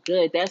is so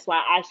good. That's why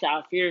I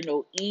shall fear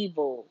no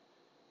evil.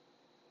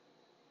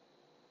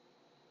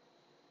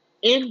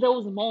 In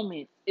those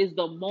moments is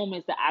the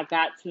moments that I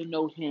got to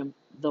know Him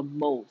the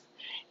most.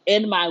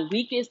 In my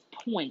weakest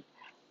point,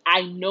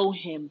 I know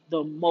Him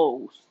the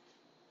most.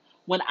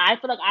 When I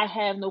feel like I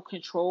have no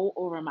control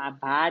over my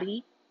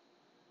body,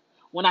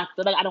 when I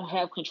feel like I don't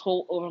have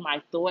control over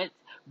my thoughts,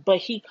 but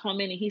he come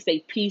in and he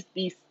say, peace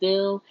be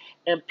still,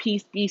 and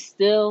peace be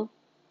still.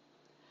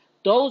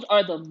 Those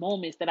are the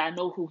moments that I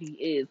know who he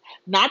is.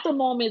 Not the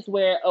moments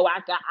where, oh,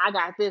 I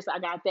got this, I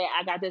got that,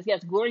 I got this.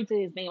 Yes, glory to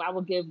his name. I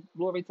will give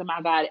glory to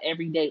my God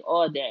every day,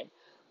 all day.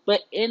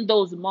 But in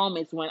those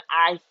moments when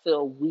I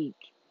feel weak,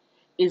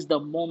 is the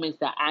moments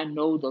that I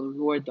know the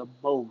Lord the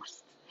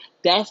most.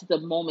 That's the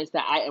moments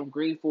that I am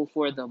grateful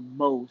for the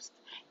most.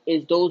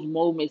 Is those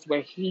moments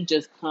where he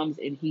just comes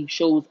and he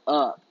shows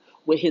up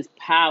with his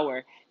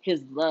power,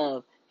 his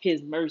love,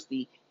 his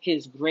mercy,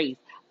 his grace.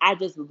 I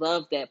just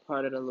love that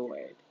part of the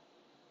Lord.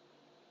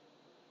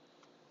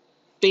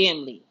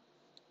 Family,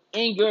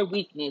 in your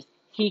weakness,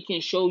 he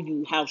can show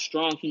you how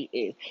strong he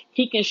is.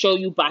 He can show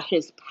you by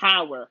his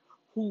power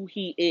who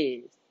he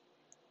is.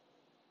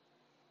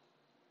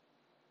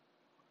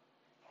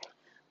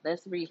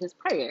 Let's read his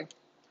prayer.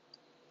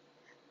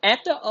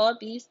 After all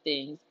these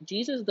things,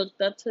 Jesus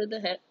looked up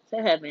to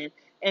heaven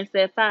and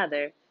said,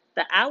 Father,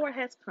 the hour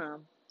has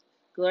come.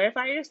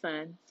 Glorify your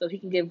Son, so he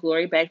can give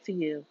glory back to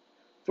you.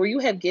 For you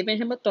have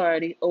given him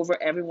authority over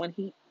everyone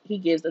he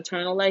gives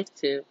eternal life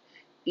to.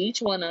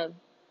 Each one of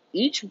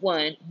each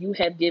one you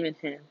have given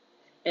him.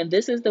 And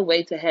this is the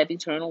way to have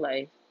eternal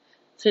life,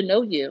 to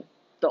know you,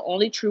 the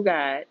only true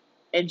God,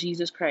 and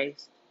Jesus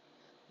Christ,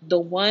 the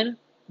one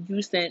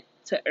you sent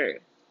to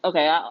earth.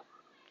 Okay,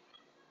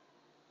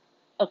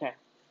 okay.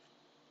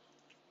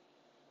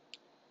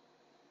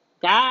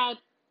 God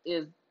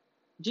is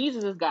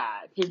Jesus is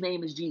God. His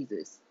name is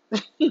Jesus.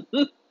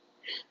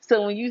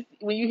 So when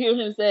you hear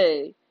him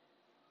say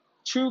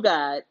true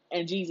God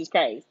and Jesus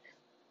Christ,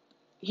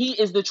 he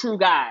is the true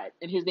God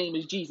and his name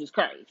is Jesus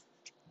Christ.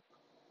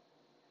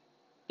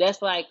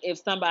 That's like if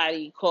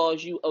somebody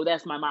calls you, oh,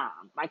 that's my mom.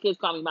 My kids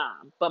call me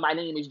mom, but my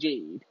name is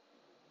Jade.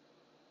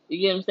 You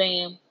get what I'm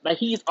saying? Like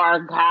he's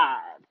our God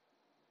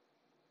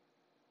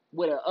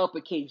with an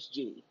uppercase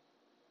G.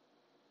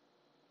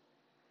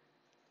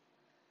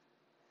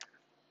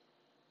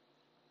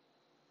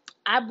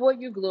 I brought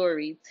you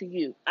glory to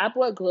you. I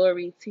brought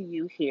glory to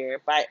you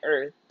here by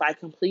earth by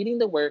completing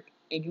the work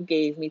and you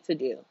gave me to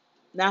do.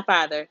 Now,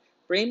 Father,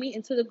 bring me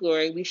into the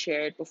glory we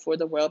shared before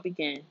the world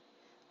began.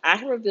 I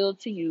have revealed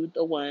to you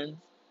the ones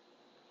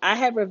I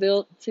have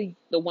revealed to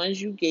the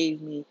ones you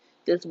gave me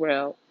this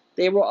world.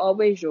 They were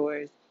always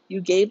yours.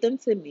 You gave them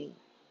to me,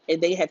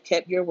 and they have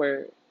kept your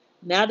word.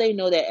 Now they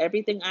know that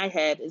everything I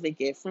have is a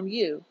gift from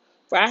you.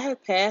 For I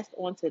have passed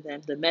on to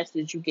them the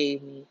message you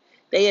gave me.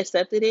 They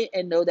accepted it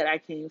and know that I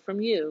came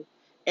from you,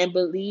 and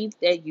believe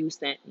that you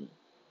sent me.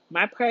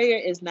 My prayer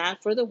is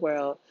not for the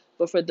world,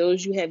 but for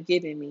those you have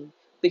given me,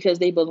 because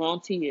they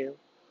belong to you.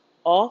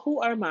 All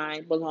who are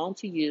mine belong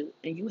to you,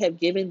 and you have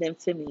given them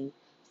to me,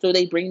 so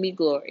they bring me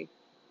glory.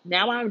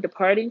 Now I am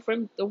departing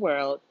from the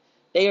world.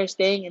 They are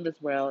staying in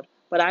this world,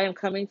 but I am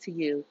coming to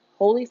you.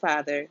 Holy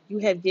Father, you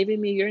have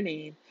given me your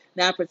name.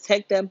 Now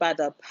protect them by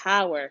the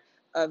power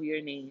of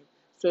your name,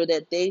 so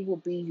that they will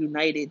be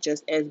united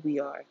just as we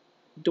are.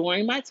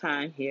 During my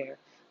time here,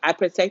 I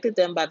protected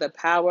them by the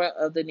power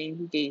of the name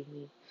you gave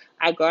me.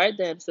 I guard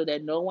them so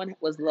that no one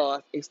was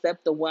lost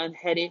except the one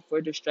headed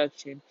for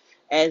destruction,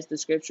 as the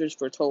scriptures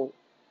foretold.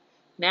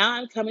 Now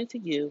I'm coming to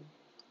you.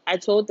 I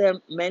told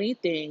them many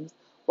things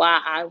while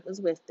I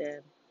was with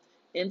them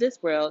in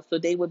this world, so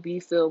they would be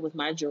filled with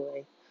my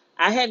joy.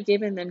 I have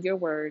given them your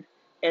word,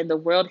 and the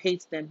world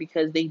hates them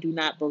because they do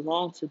not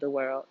belong to the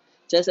world,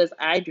 just as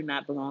I do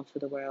not belong to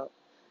the world.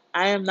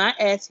 I am not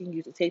asking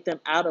you to take them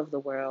out of the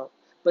world,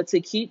 but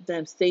to keep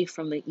them safe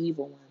from the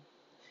evil one.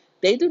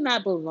 They do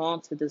not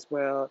belong to this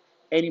world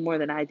any more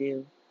than I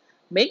do.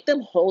 Make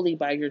them holy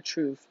by your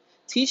truth.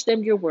 Teach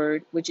them your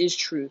word, which is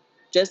truth,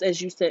 just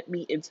as you sent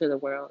me into the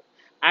world.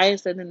 I am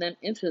sending them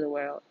into the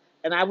world,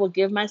 and I will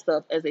give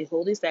myself as a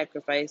holy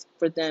sacrifice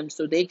for them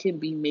so they can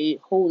be made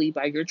holy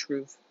by your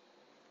truth.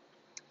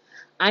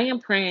 I am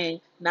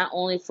praying not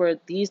only for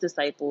these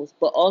disciples,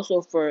 but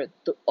also for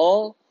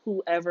all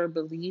who ever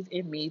believe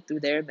in me through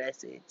their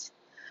message.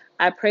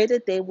 I pray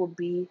that they will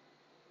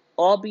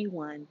all be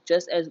one,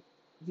 just as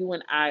you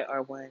and I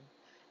are one.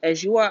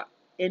 As you are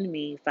in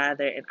me,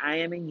 Father, and I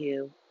am in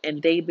you,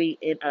 and they be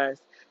in us,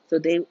 so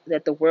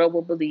that the world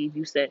will believe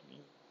you sent me.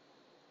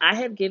 I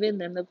have given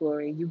them the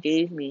glory you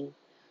gave me,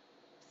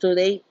 so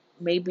they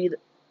may be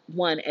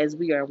one as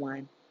we are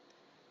one.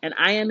 And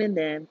I am in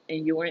them,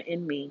 and you are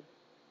in me.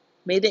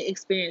 May they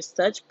experience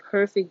such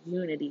perfect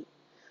unity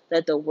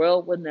that the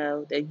world will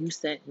know that you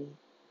sent me,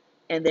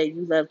 and that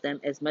you love them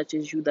as much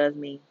as you love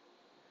me.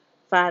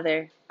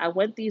 Father, I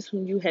want these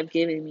whom you have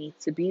given me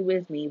to be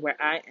with me where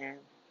I am.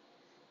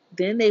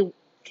 Then they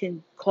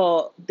can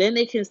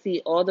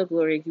see all the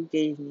glory you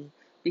gave me,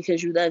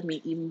 because you loved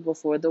me even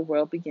before the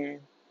world began.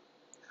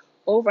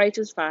 O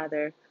righteous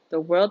Father, the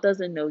world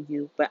doesn't know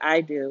you, but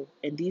I do,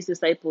 and these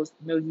disciples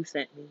know you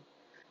sent me.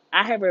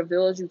 I have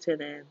revealed you to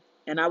them,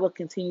 and I will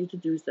continue to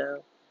do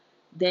so.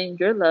 Then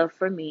your love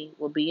for me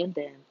will be in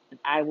them, and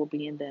I will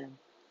be in them.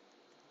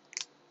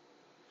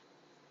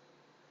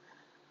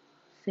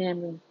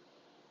 Family,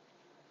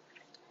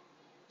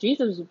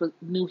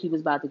 Knew he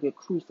was about to get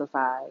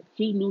crucified.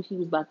 He knew he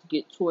was about to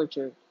get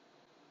tortured.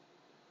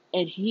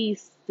 And he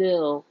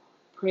still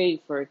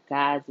prayed for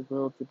God's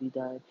will to be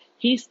done.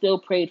 He still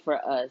prayed for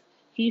us.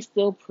 He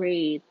still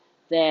prayed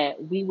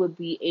that we would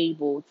be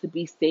able to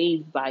be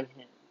saved by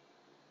him.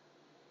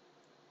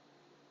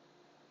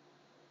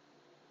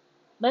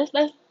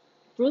 Let's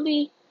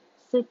really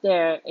sit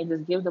there and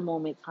just give the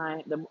moment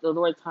time, the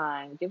Lord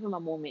time. Give him a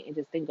moment and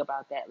just think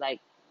about that.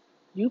 Like,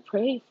 you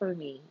prayed for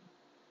me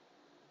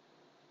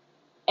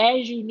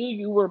as you knew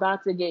you were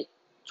about to get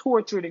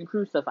tortured and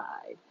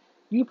crucified.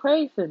 You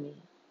prayed for me.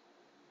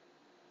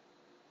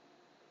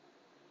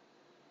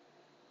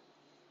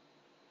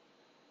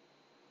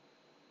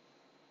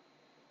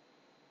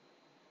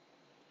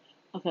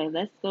 Okay,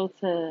 let's go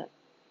to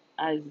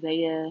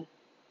Isaiah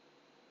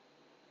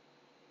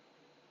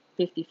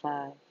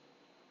 55.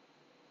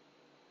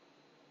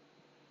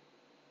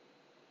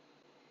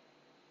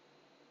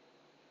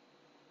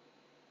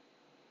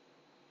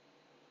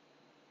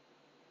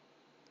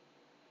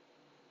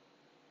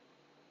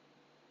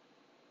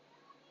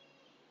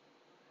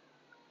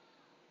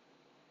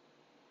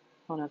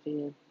 Hold on, for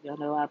y'all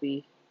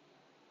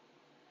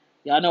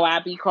know I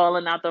be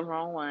calling out the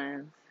wrong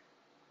ones.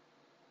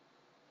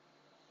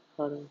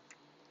 Hold on.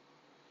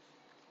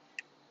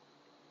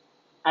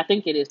 I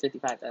think it is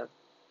 55 though.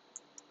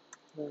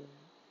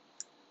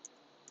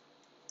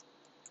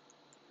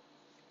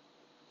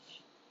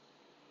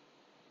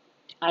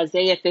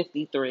 Isaiah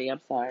 53.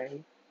 I'm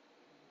sorry.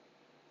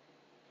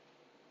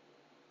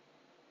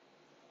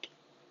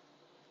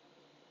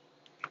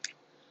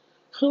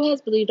 Who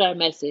has believed our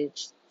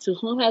message? To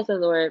whom has the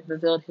Lord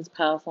revealed his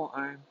powerful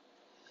arm?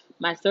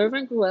 My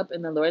servant grew up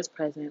in the Lord's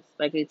presence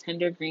like a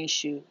tender green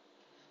shoot,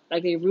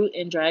 like a root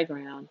in dry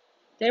ground.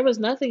 There was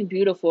nothing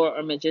beautiful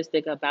or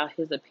majestic about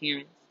his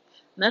appearance,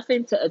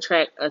 nothing to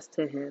attract us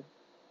to him.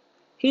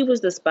 He was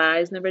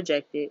despised and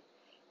rejected,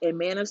 a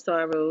man of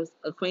sorrows,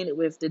 acquainted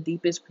with the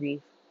deepest grief.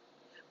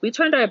 We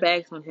turned our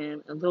backs on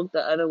him and looked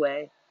the other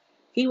way.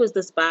 He was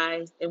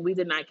despised, and we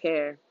did not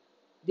care.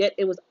 Yet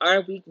it was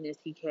our weakness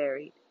he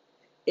carried.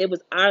 It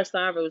was our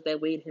sorrows that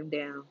weighed him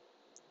down.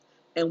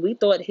 And we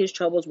thought his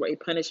troubles were a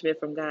punishment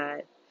from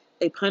God,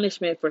 a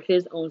punishment for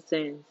his own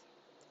sins.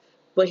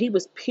 But he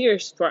was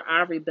pierced for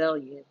our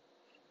rebellion,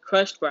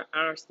 crushed for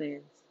our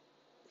sins.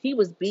 He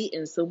was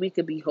beaten so we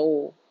could be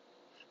whole.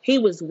 He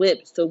was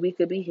whipped so we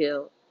could be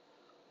healed.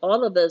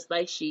 All of us,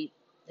 like sheep,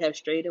 have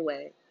strayed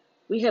away.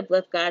 We have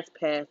left God's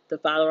path to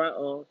follow our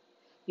own.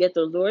 Yet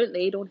the Lord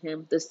laid on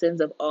him the sins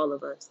of all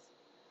of us.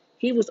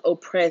 He was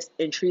oppressed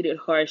and treated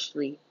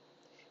harshly,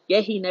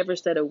 yet he never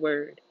said a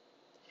word.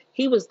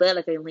 He was led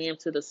like a lamb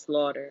to the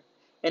slaughter,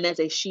 and as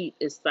a sheep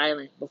is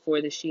silent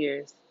before the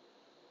shears.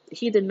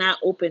 He did not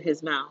open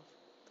his mouth.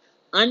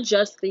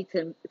 Unjustly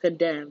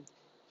condemned,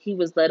 he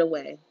was led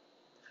away.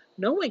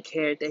 No one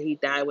cared that he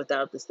died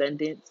without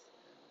descendants,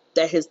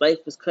 that his life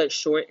was cut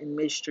short in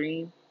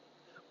midstream.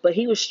 But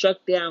he was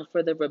struck down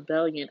for the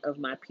rebellion of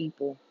my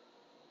people.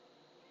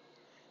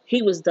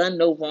 He was done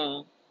no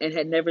wrong and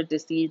had never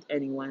deceived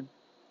anyone.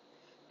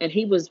 And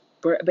he was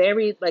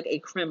buried like a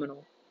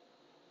criminal.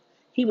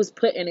 He was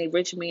put in a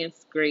rich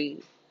man's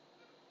grave.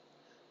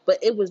 But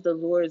it was the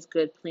Lord's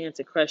good plan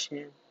to crush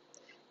him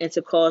and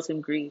to cause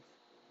him grief.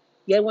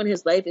 Yet when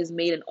his life is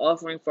made an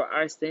offering for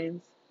our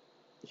sins,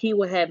 he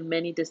will have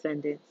many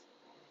descendants.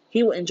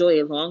 He will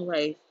enjoy a long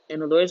life,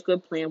 and the Lord's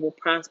good plan will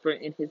prosper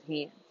in his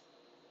hands.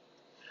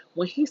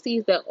 When he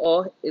sees that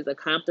all is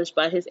accomplished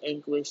by his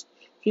anguish,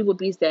 he will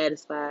be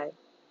satisfied.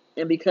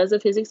 And because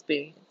of his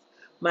experience,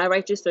 my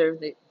righteous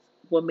servant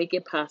will make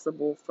it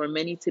possible for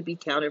many to be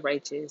counted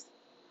righteous,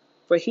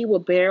 for he will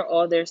bear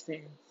all their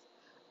sins.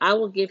 I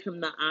will give him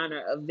the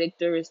honor of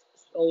victorious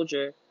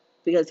soldier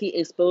because he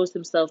exposed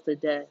himself to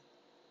death.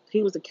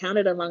 He was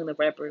accounted among the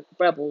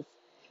rebels.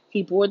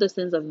 He bore the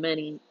sins of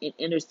many and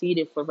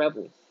interceded for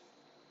rebels.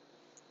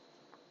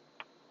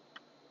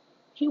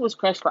 He was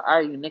crushed for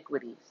our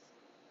iniquities.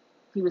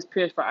 He was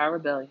pierced for our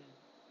rebellion.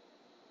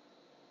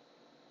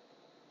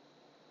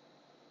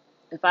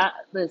 If I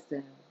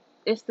listen,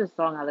 it's the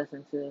song I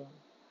listen to.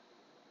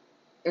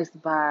 It's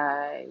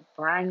by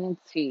Brian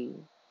T.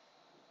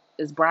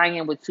 It's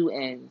Brian with two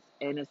N's,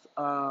 and it's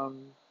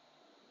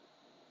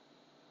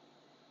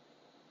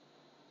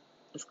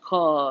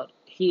called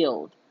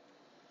Healed.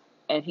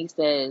 And he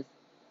says,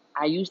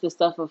 I used to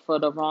suffer for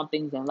the wrong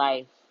things in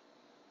life,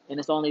 and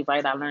it's only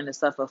right I learned to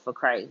suffer for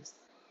Christ.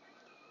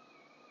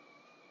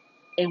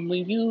 And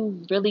when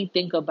you really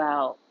think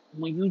about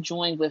when you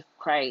join with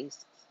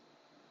Christ,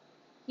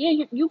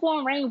 yeah, you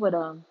gonna reign with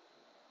him,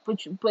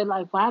 but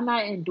like, why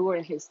not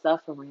endure his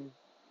suffering?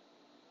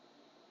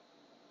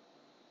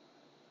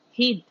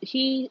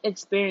 He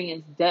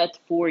experienced death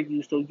for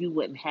you, so you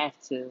wouldn't have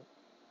to.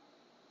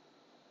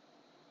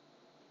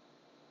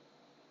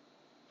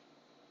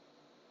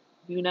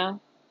 You know,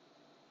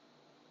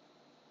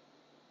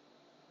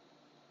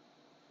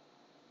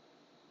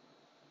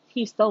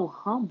 he's so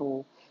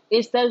humble.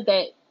 It says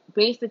that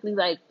basically,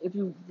 like, if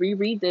you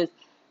reread this,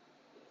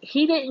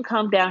 he didn't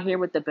come down here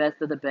with the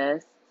best of the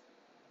best.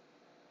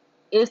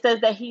 It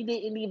says that he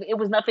didn't even, it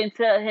was nothing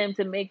to him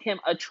to make him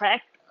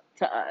attract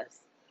to us.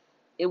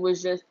 It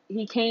was just,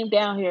 he came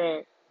down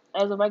here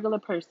as a regular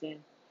person,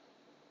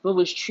 but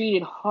was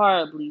treated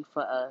horribly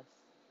for us.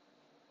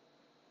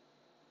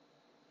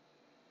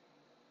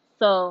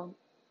 So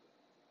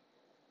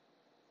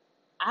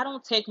I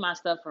don't take my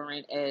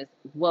suffering as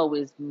woe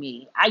is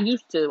me. I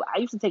used to. I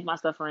used to take my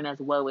suffering as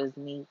woe is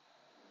me.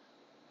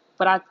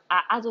 But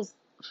I just,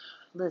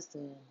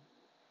 listen.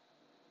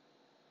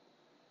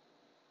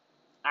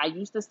 I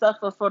used to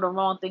suffer for the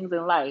wrong things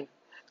in life.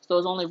 So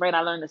it's only right I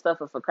learned to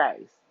suffer for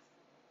Christ.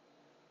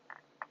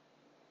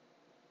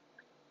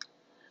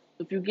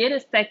 If you get a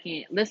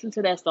second, listen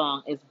to that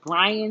song. It's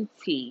Brian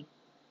T.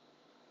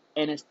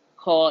 and it's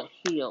called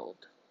Healed.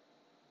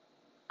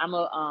 I'm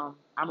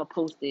a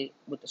post it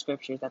with the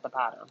scriptures at the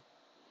bottom.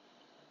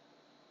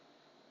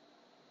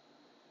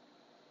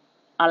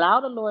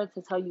 Allow the Lord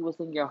to tell you what's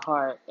in your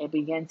heart and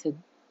begin to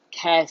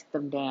cast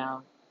them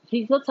down.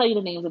 He'll tell you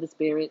the names of the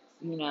spirits,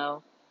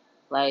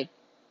 like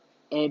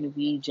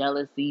envy,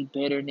 jealousy,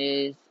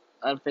 bitterness,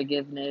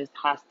 unforgiveness,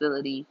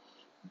 hostility.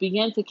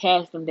 Begin to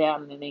cast them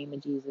down in the name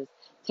of Jesus.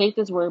 Take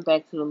this word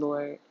back to the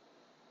Lord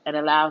and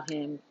allow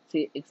Him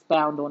to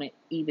expound on it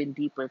even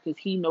deeper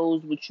because He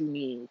knows what you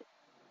need.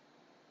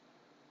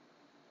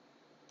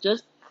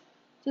 Just,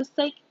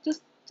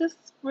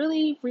 just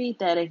really read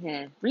that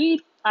again.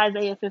 Read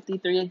Isaiah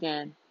 53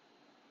 again.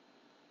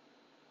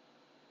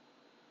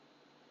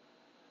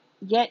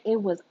 Yet it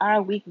was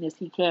our weakness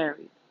He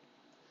carried.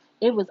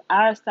 It was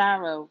our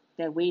sorrow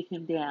that weighed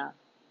Him down.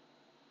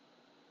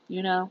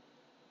 You know?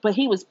 But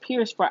He was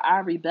pierced for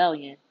our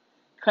rebellion,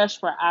 crushed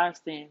for our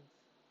sins.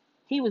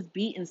 He was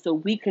beaten so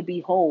we could be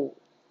whole.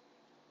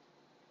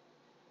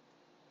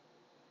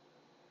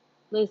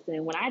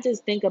 Listen, when I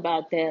just think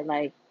about that,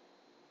 like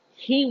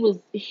he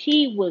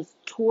was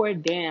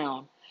torn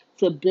down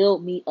to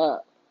build me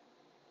up.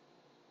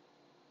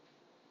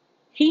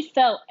 He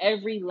felt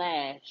every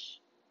lash.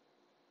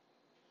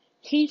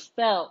 He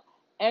felt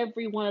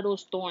every one of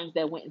those thorns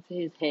that went into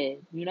his head.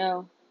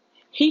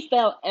 He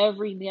felt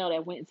every nail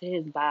that went into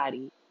his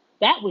body.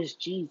 That was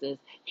Jesus.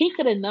 He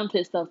could have numbed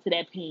himself to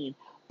that pain,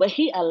 but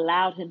he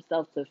allowed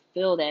himself to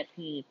feel that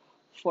pain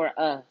for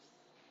us.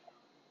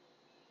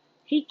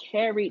 He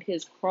carried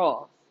his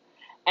cross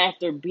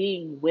after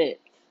being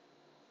whipped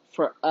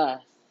for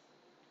us.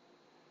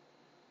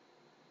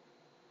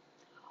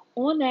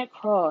 On that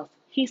cross,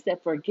 he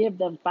said, "Forgive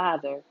them,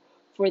 Father,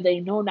 for they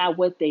know not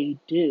what they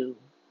do."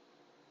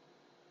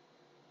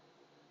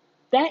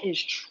 That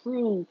is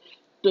true,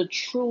 the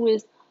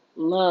truest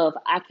love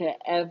I could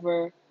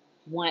ever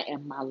want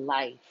in my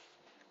life.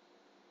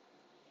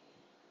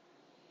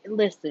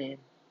 Listen,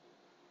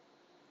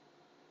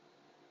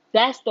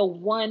 that's the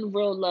one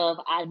real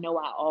love I know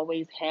I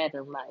always had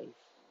in life.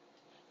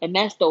 And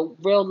that's the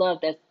real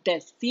love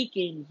that's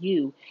seeking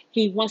you.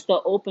 He wants to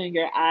open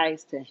your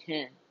eyes to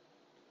him.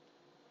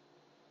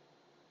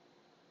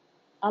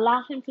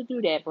 Allow him to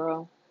do that,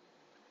 bro.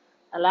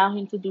 Allow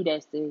him to do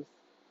that, sis.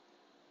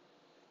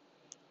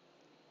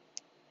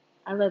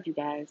 I love you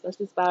guys. Let's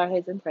just bow our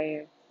heads in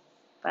prayer.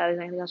 Father, is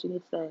there anything else you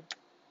need to say?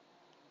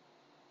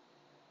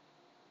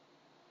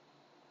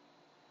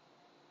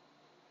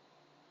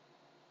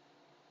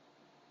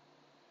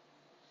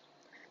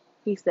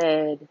 He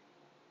said,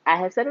 I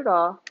have said it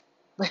all.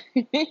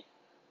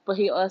 But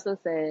he also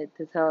said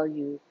to tell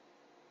you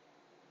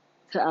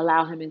to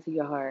allow him into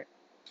your heart.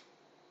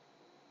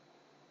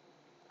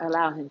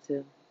 Allow him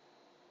to.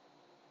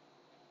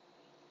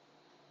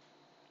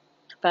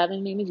 Father,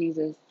 in the name of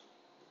Jesus,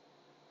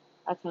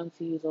 I come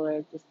to you,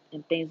 Lord, just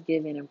in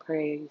thanksgiving and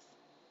praise.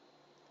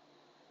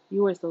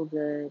 You are so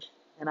good,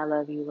 and I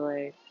love you,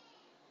 Lord.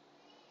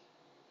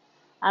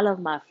 I love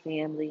my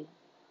family.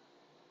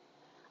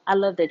 I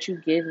love that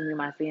you've given me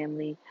my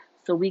family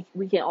so we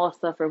can all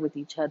suffer with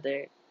each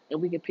other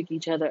and we can pick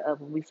each other up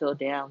when we feel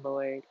down,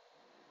 Lord.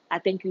 I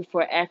thank you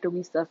for after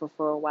we suffer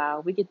for a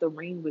while, we get to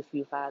reign with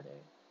you, Father.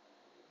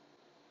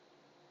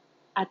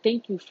 I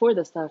thank you for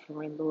the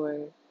suffering,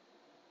 Lord,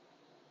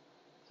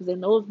 because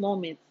in those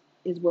moments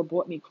is what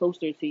brought me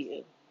closer to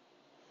you.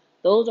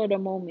 Those are the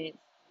moments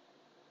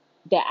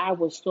that I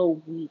was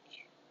so weak,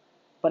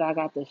 but I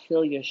got to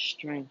feel your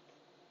strength.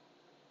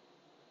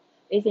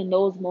 It's in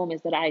those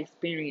moments that I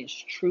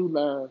experienced true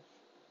love.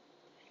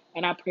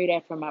 And I pray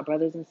that for my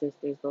brothers and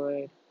sisters,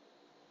 Lord.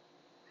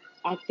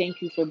 I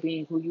thank you for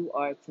being who you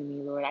are to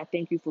me, Lord. I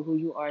thank you for who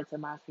you are to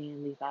my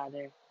family,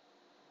 Father.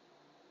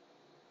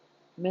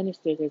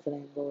 Minister to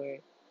them,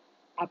 Lord.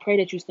 I pray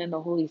that you send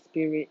the Holy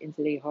Spirit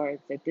into their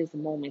hearts at this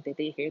moment that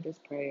they hear this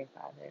prayer,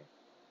 Father.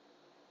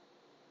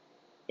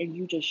 And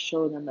you just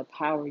show them the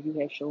power you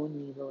have shown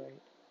me, Lord.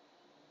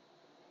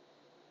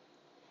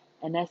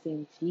 And that's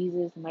in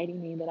Jesus' mighty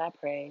name that I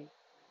pray.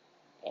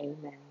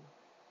 Amen.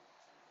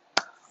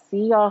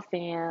 See y'all,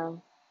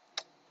 fam.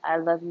 I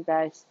love you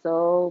guys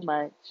so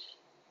much.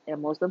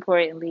 And most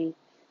importantly,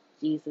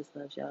 Jesus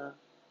loves y'all.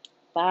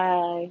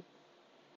 Bye.